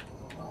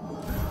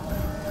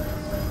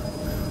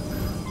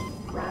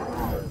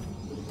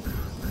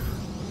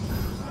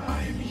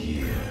 I am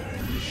here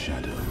in the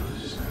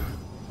shadows.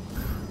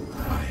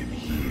 I am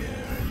here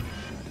in the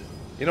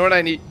shadows. You know what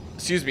I need?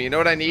 Excuse me. You know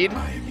what I need?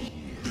 I am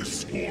here.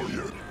 This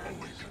warrior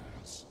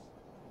awakens.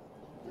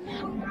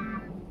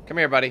 Come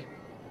here, buddy.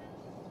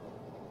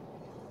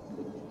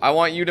 I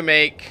want you to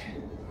make...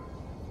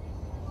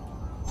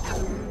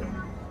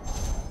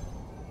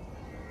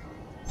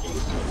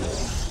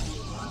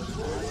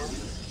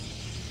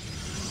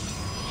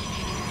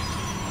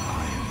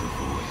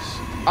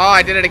 Oh,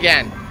 I did it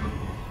again.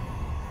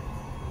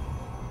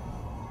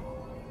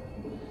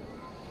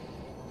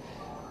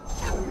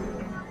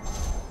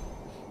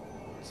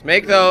 Let's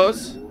make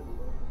those.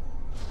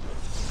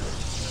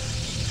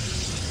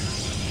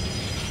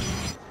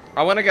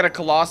 I want to get a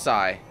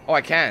Colossi. Oh,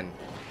 I can.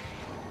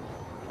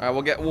 All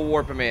right, we'll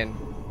warp him in.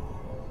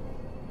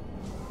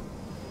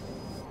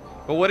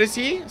 But what is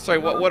he? Sorry,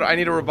 what? I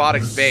need a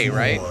robotics bay,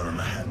 right?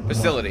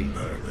 Facility.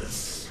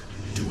 Purpose: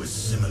 to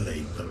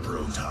assimilate the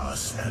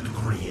Protoss and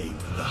create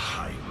the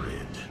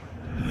hybrid.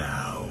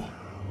 Now,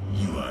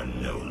 you are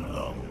no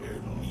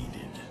longer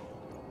needed.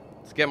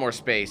 Let's get more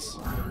space.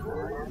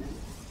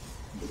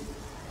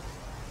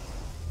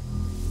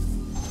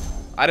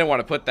 I didn't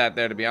want to put that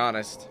there, to be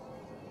honest.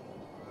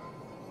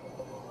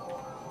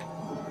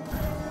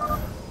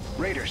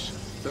 Raiders,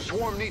 the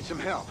swarm needs some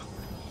help.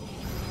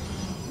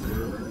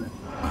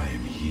 I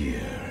am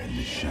here in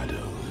the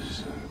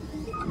shadows.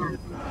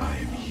 I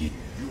am here.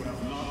 You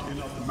have not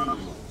enough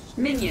minerals.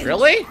 Minions.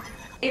 Really?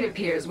 It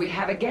appears we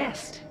have a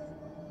guest.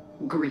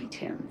 Greet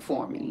him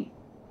for me.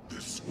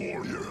 This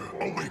warrior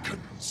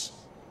awakens.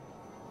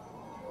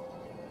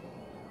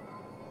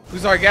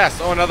 Who's our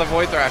guest? Oh, another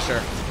Void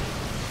Thrasher.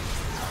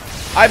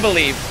 I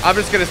believe. I'm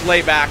just gonna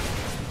lay back.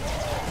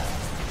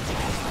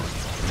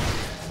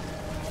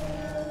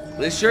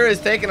 This sure is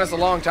taking us a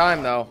long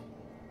time, though.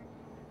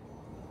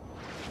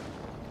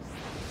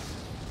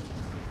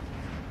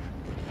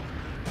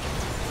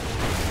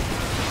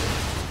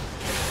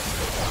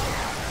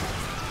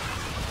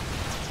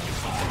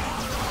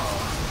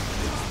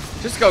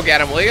 Just go get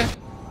him, will you?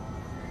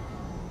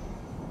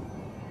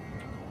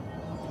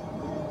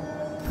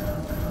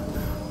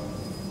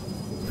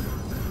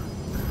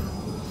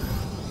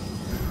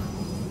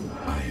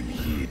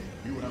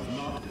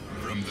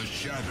 From the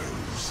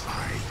shadows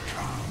I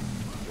come.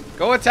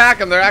 Go attack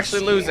them. They're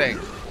actually losing.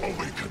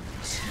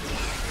 Awakens.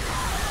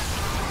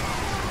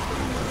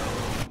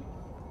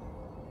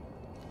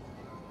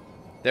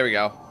 There we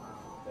go.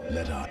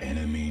 Let our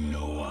enemy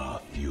know our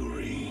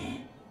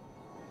fury.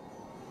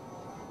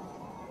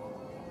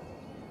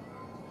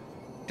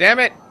 Damn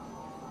it.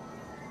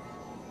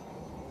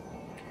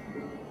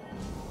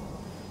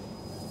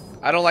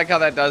 I don't like how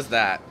that does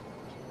that.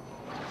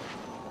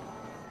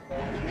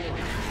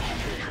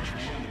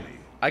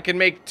 I can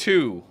make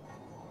 2.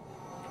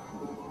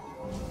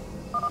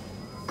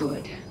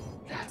 Good.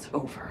 That's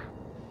over.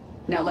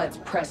 Now let's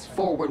press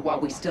forward while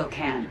we still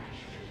can.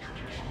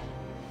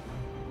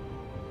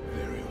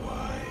 Very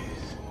wise.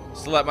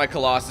 Just to let my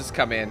Colossus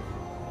come in.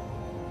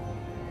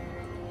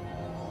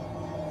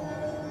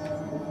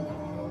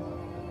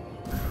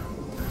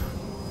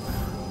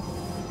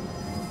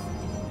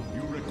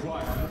 You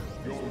require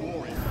your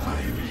warrior.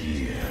 I am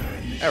here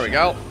in the There we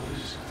go.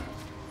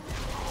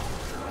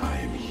 I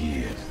am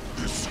here.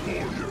 This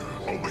warrior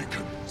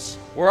awakens.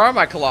 Where are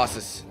my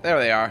Colossus? There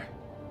they are.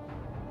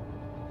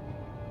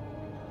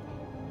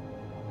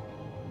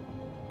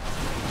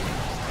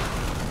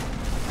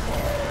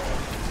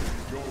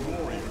 Your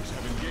warriors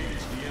have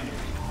engaged the enemy.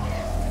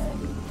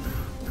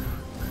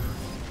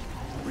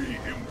 We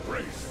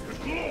embrace the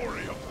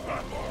glory of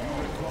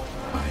battle.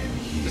 I am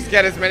here. Just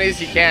get as many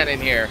as you can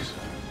in here.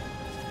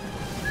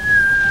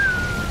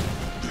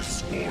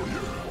 This warrior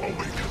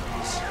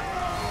awakens.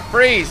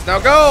 Freeze. Now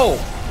go.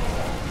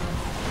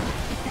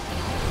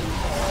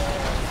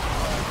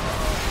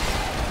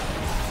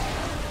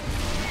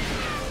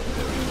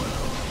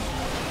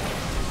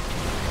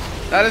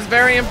 That is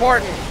very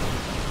important.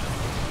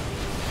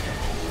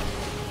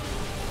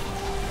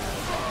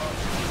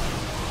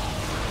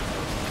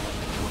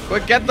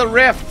 But get the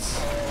rifts.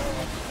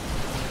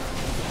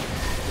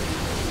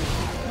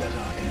 Let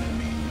our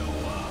enemy know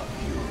our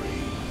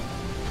fury.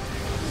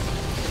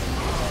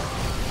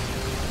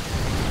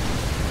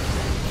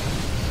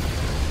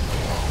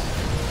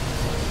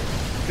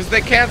 Because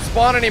they can't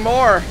spawn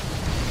anymore.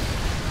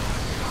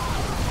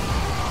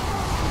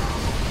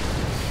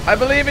 I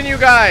believe in you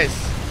guys.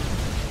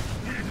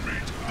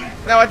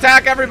 Now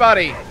attack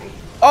everybody.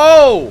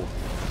 Oh!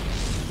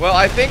 Well,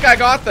 I think I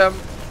got them.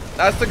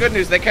 That's the good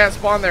news. They can't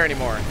spawn there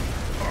anymore.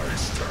 I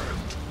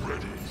stand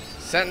ready.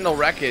 Sentinel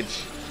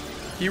wreckage.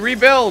 He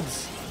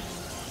rebuilds.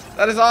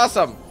 That is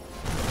awesome.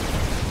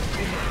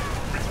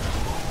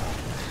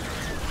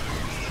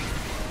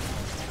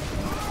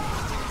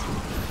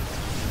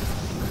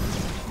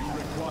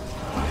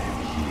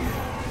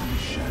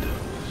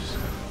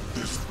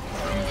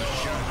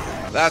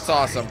 That's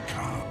awesome.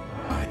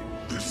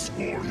 This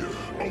warrior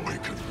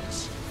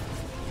awakens.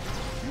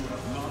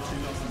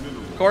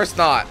 Of course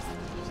not.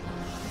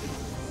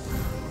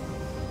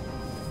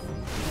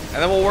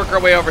 And then we'll work our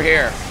way over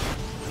here.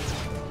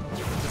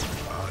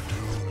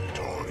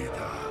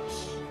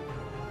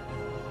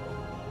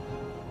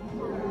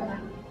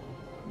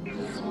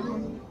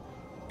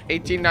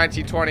 18,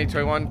 19, 20,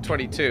 21,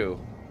 22.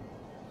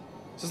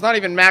 This is not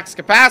even max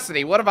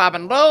capacity. What have I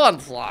been doing,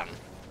 son?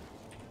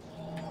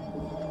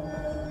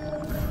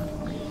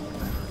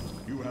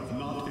 You have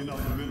not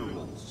enough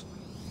minerals.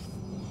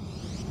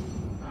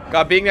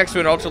 God, being next to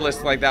an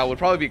ultralisk like that would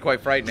probably be quite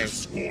frightening.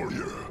 This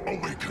warrior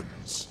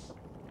awakens.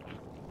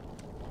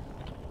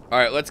 All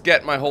right, let's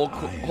get my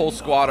whole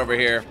squad over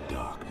here.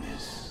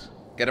 Darkness.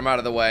 Get him out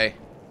of the way.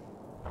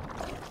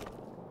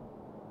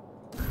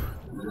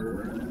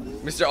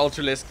 Mr.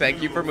 Ultralisk,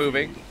 thank you for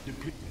moving.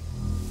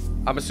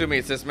 I'm assuming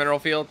it's this mineral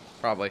field?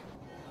 Probably.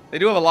 They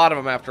do have a lot of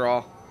them after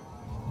all.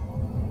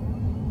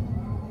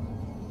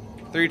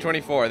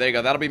 324. There you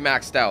go. That'll be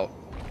maxed out.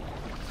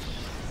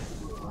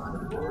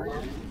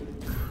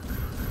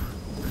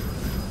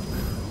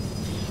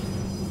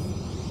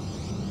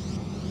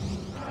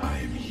 I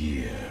am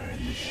here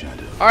in the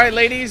shadows. All right,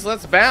 ladies,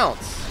 let's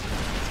bounce.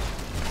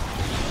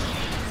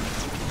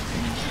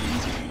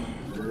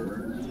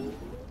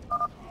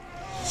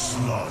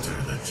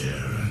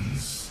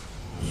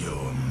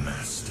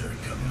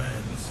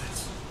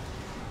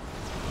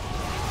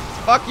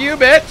 Fuck you,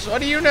 bitch. What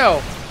do you know?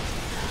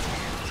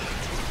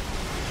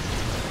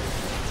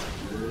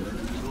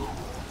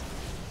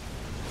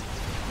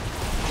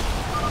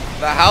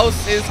 The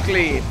house is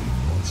clean.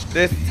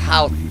 This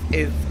house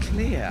is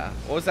clear.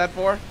 What was that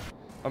for?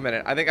 A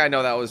minute. I think I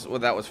know that was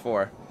what that was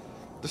for.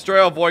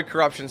 Destroy all void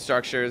corruption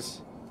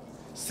structures.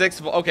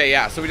 6. Okay,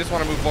 yeah. So we just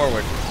want to move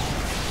forward.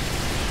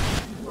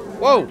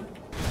 Whoa.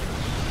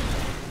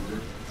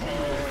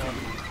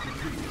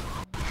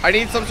 I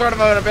need some sort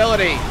of an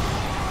ability.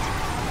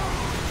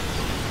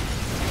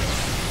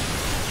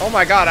 Oh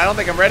my god, I don't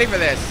think I'm ready for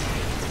this.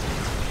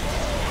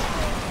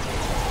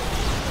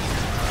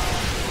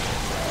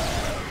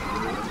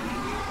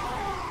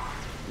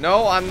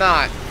 No, I'm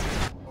not.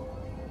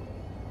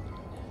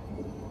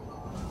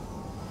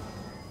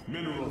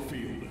 Mineral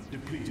field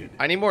depleted.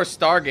 I need more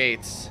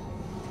Stargates.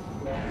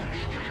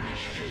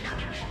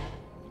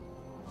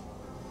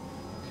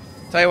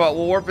 Tell you what,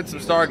 we'll warp in some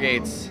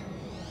Stargates.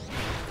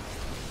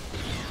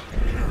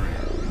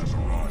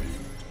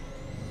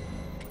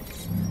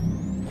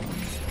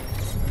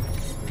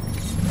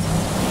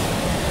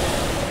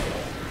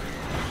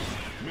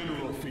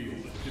 Mineral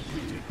field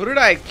depleted. Who did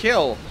I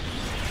kill?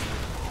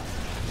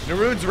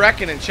 Narude's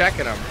wrecking and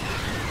checking them.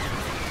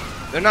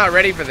 They're not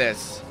ready for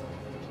this.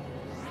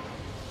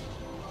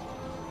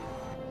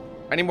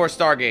 I need more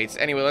Stargates.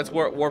 Anyway, let's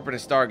warp in a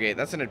Stargate.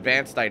 That's an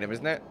advanced item,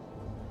 isn't it?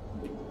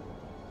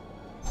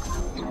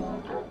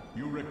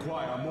 You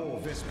require more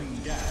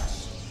Vespene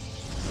gas.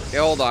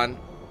 Yeah, hold on.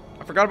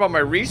 I forgot about my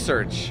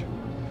research.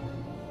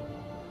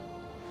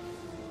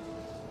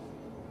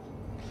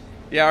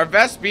 Yeah, our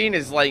Vespene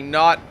is like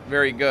not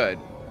very good.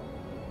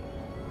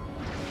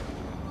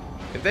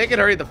 If they could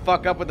hurry the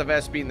fuck up with the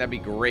Vespene, that'd be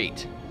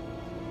great.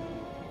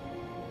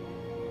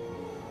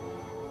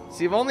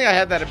 See, if only I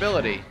had that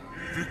ability.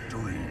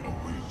 Victory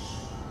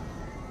awaits.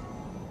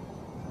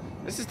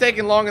 This is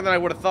taking longer than I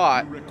would have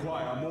thought. You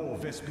require more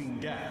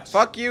Vespene gas.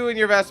 Fuck you and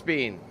your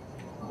Vespene.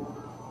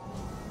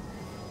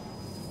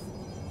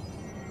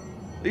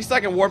 At least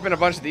I can warp in a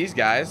bunch of these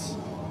guys.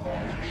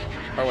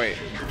 Oh, wait.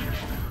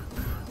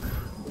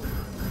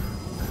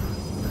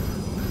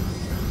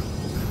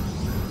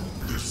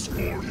 This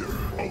warrior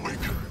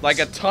awakens. Like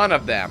a ton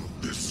of them.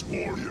 This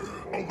warrior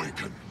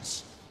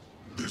awakens.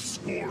 This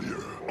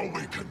warrior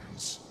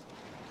awakens.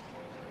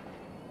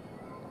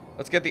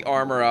 Let's get the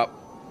armor up.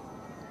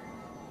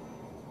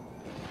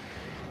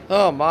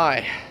 Oh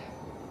my.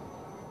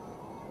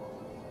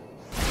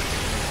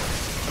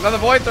 Another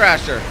Void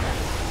Thrasher.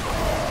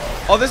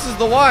 Oh, this is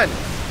the one.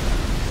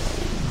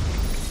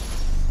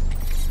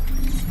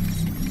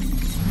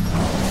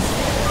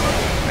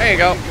 There you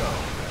go.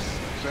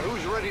 So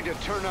who's ready to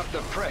turn up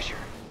the pressure?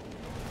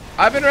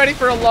 I've been ready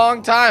for a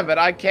long time, but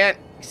I can't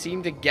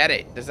seem to get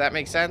it. Does that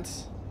make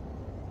sense?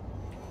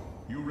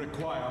 You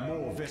require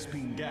more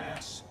Vespene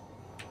gas.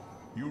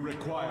 You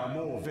require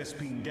more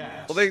Vespene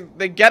gas. Well,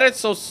 they get it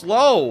so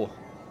slow.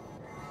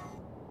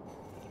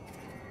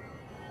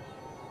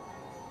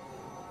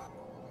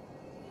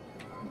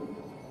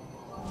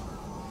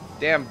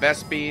 Damn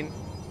Vespene.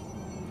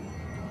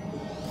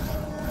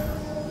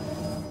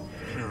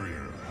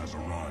 Carrier has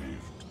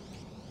arrived.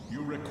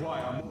 You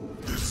require more.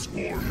 This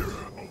warrior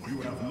You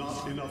have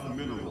not enough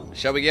minerals.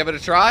 Shall we give it a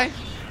try?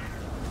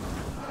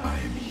 I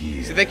am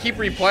here. See, they keep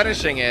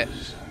replenishing it.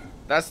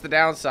 That's the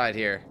downside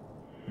here.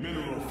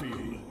 Mineral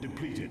field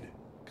depleted.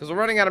 Because we're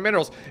running out of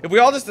minerals. If we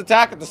all just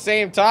attack at the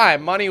same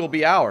time, money will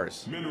be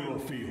ours. Mineral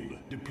field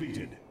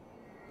depleted.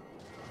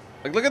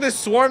 Like, look at this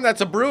swarm that's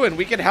a brewing.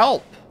 We can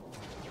help.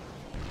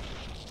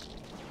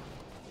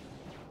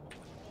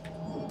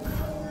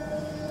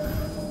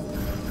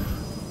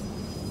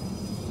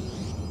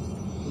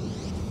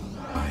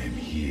 I am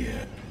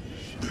here.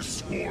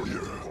 This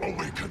warrior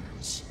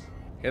awakens.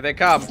 Here they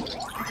come.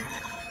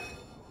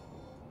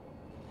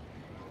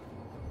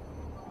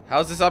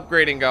 How's this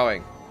upgrading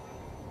going?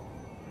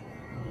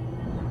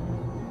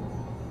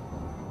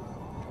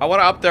 I want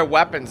to up their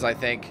weapons, I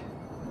think.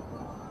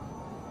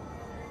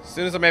 As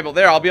soon as I'm able.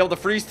 There, I'll be able to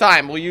freeze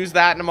time. We'll use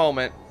that in a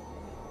moment.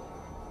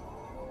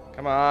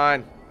 Come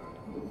on.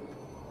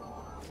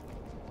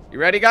 You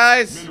ready,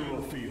 guys?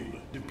 Mineral field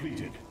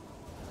depleted.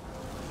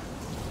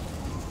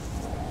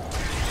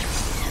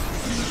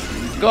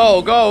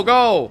 Go, go,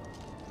 go.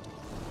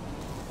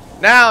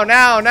 Now,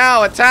 now,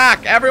 now.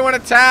 Attack. Everyone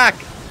attack.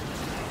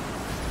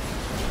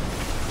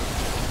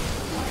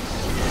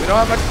 We don't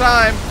have much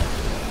time.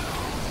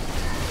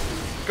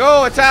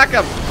 Go, attack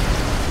him.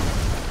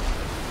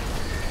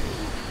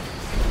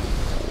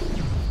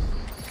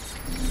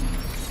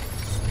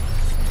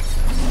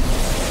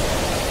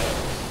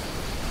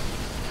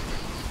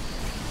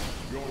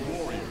 Your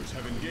warriors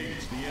have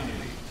engaged the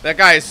enemy. That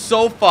guy is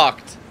so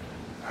fucked.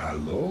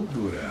 Hello,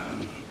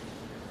 Duran.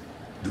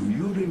 Do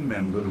you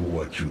remember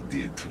what you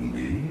did to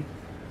me?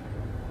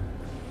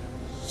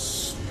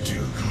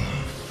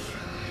 Stukov,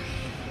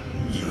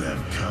 you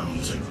have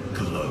come to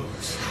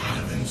gloat,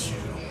 haven't you?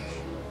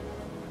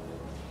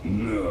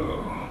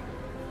 No.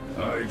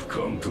 I've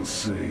come to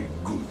say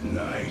good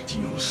night,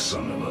 you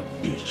son of a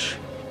bitch.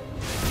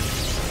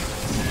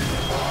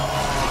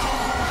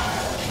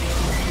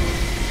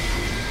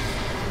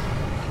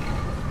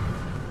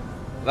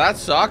 That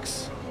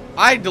sucks.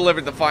 I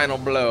delivered the final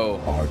blow.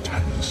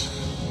 Artanis,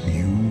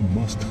 you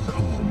must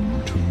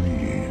come to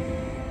me.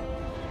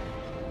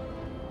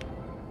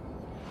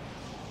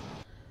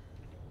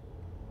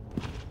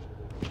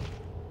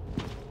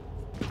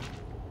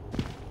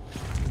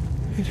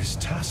 It is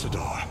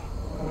Tassadar,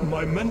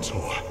 my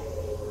mentor.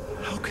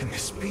 How can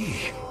this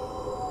be?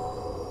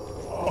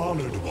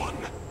 Honored one,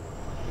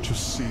 to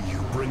see you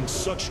bring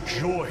such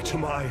joy to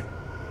my...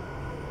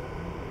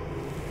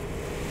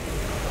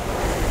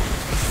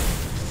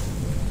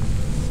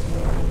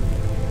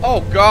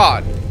 Oh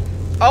God.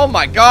 Oh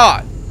my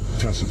God.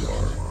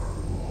 Tassadar,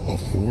 a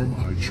form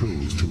I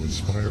chose to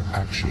inspire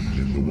action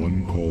in the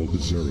one called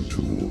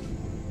Zeratul.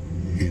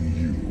 In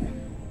you.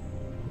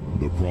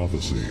 The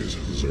prophecies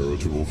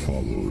Zeratul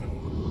followed,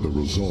 the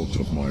result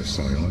of my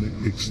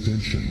psionic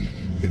extension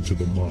into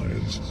the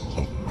minds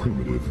of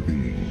primitive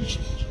beings.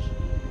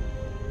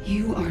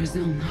 You are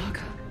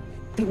Zelnaga,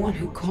 the one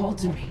who called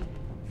to me.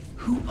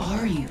 Who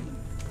are you?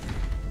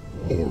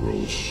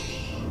 Oros,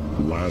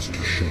 last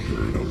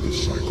shepherd of the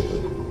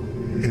cycle,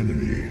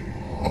 enemy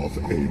of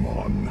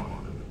Amon.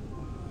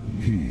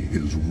 He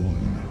is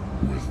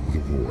one with the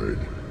void.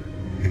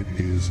 It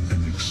is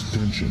an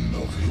extension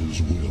of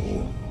his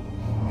will,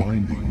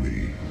 binding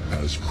me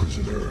as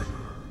prisoner.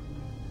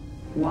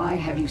 Why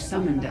have you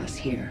summoned us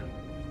here?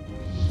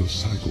 The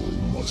cycle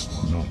must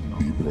not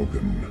be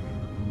broken.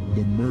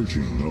 The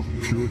merging of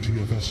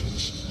purity of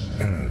essence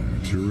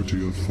and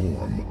purity of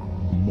form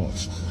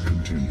must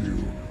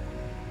continue.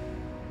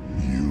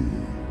 You,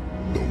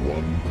 the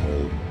one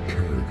called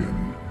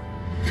Kerrigan,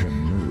 can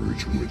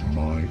merge with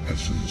my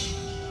essence.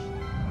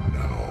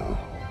 Now,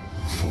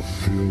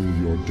 fulfill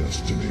your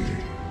destiny.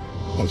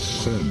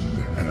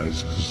 Ascend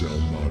as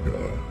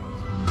Zelnaga.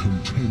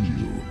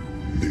 Continue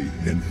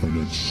the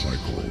infinite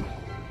cycle.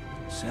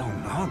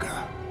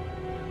 Zelnaga?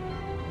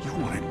 You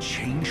want to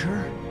change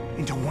her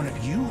into one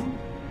of you?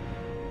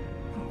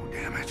 Oh,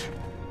 damn it.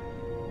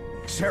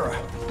 Sarah,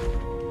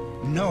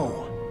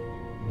 no.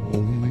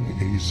 Only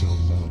a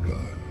Zelnaga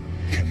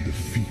can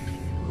defeat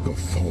the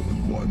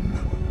Fallen One.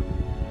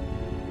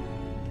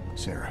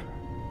 Sarah,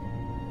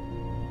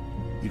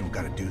 you don't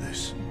gotta do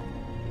this.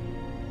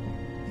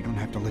 You don't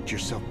have to let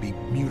yourself be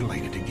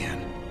mutilated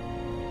again.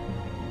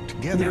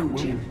 Together, No,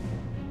 Jim.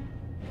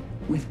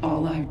 With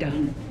all I've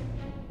done,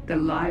 the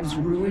lives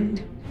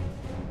ruined,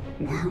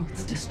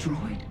 worlds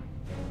destroyed,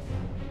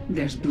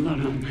 there's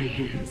blood on my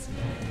hands.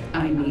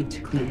 I need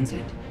to cleanse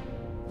it.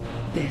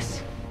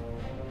 This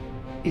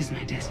is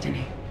my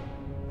destiny.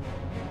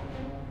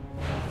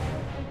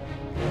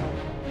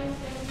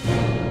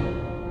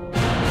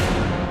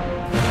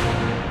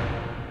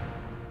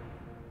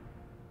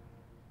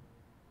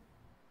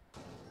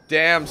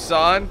 Damn,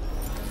 son.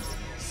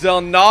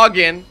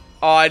 Zelnagan.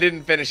 Oh, I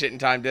didn't finish it in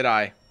time, did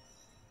I?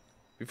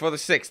 Before the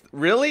 6th.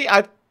 Really?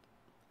 I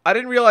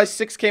didn't realize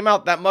 6 came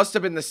out. That must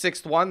have been the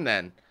 6th one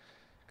then.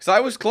 Because I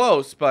was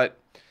close, but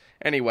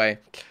anyway.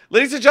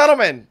 Ladies and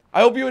gentlemen,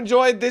 I hope you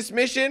enjoyed this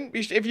mission.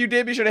 If you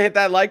did, be sure to hit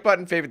that like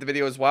button, favorite the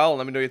video as well, and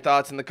let me know your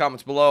thoughts in the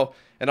comments below.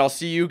 And I'll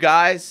see you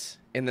guys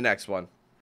in the next one.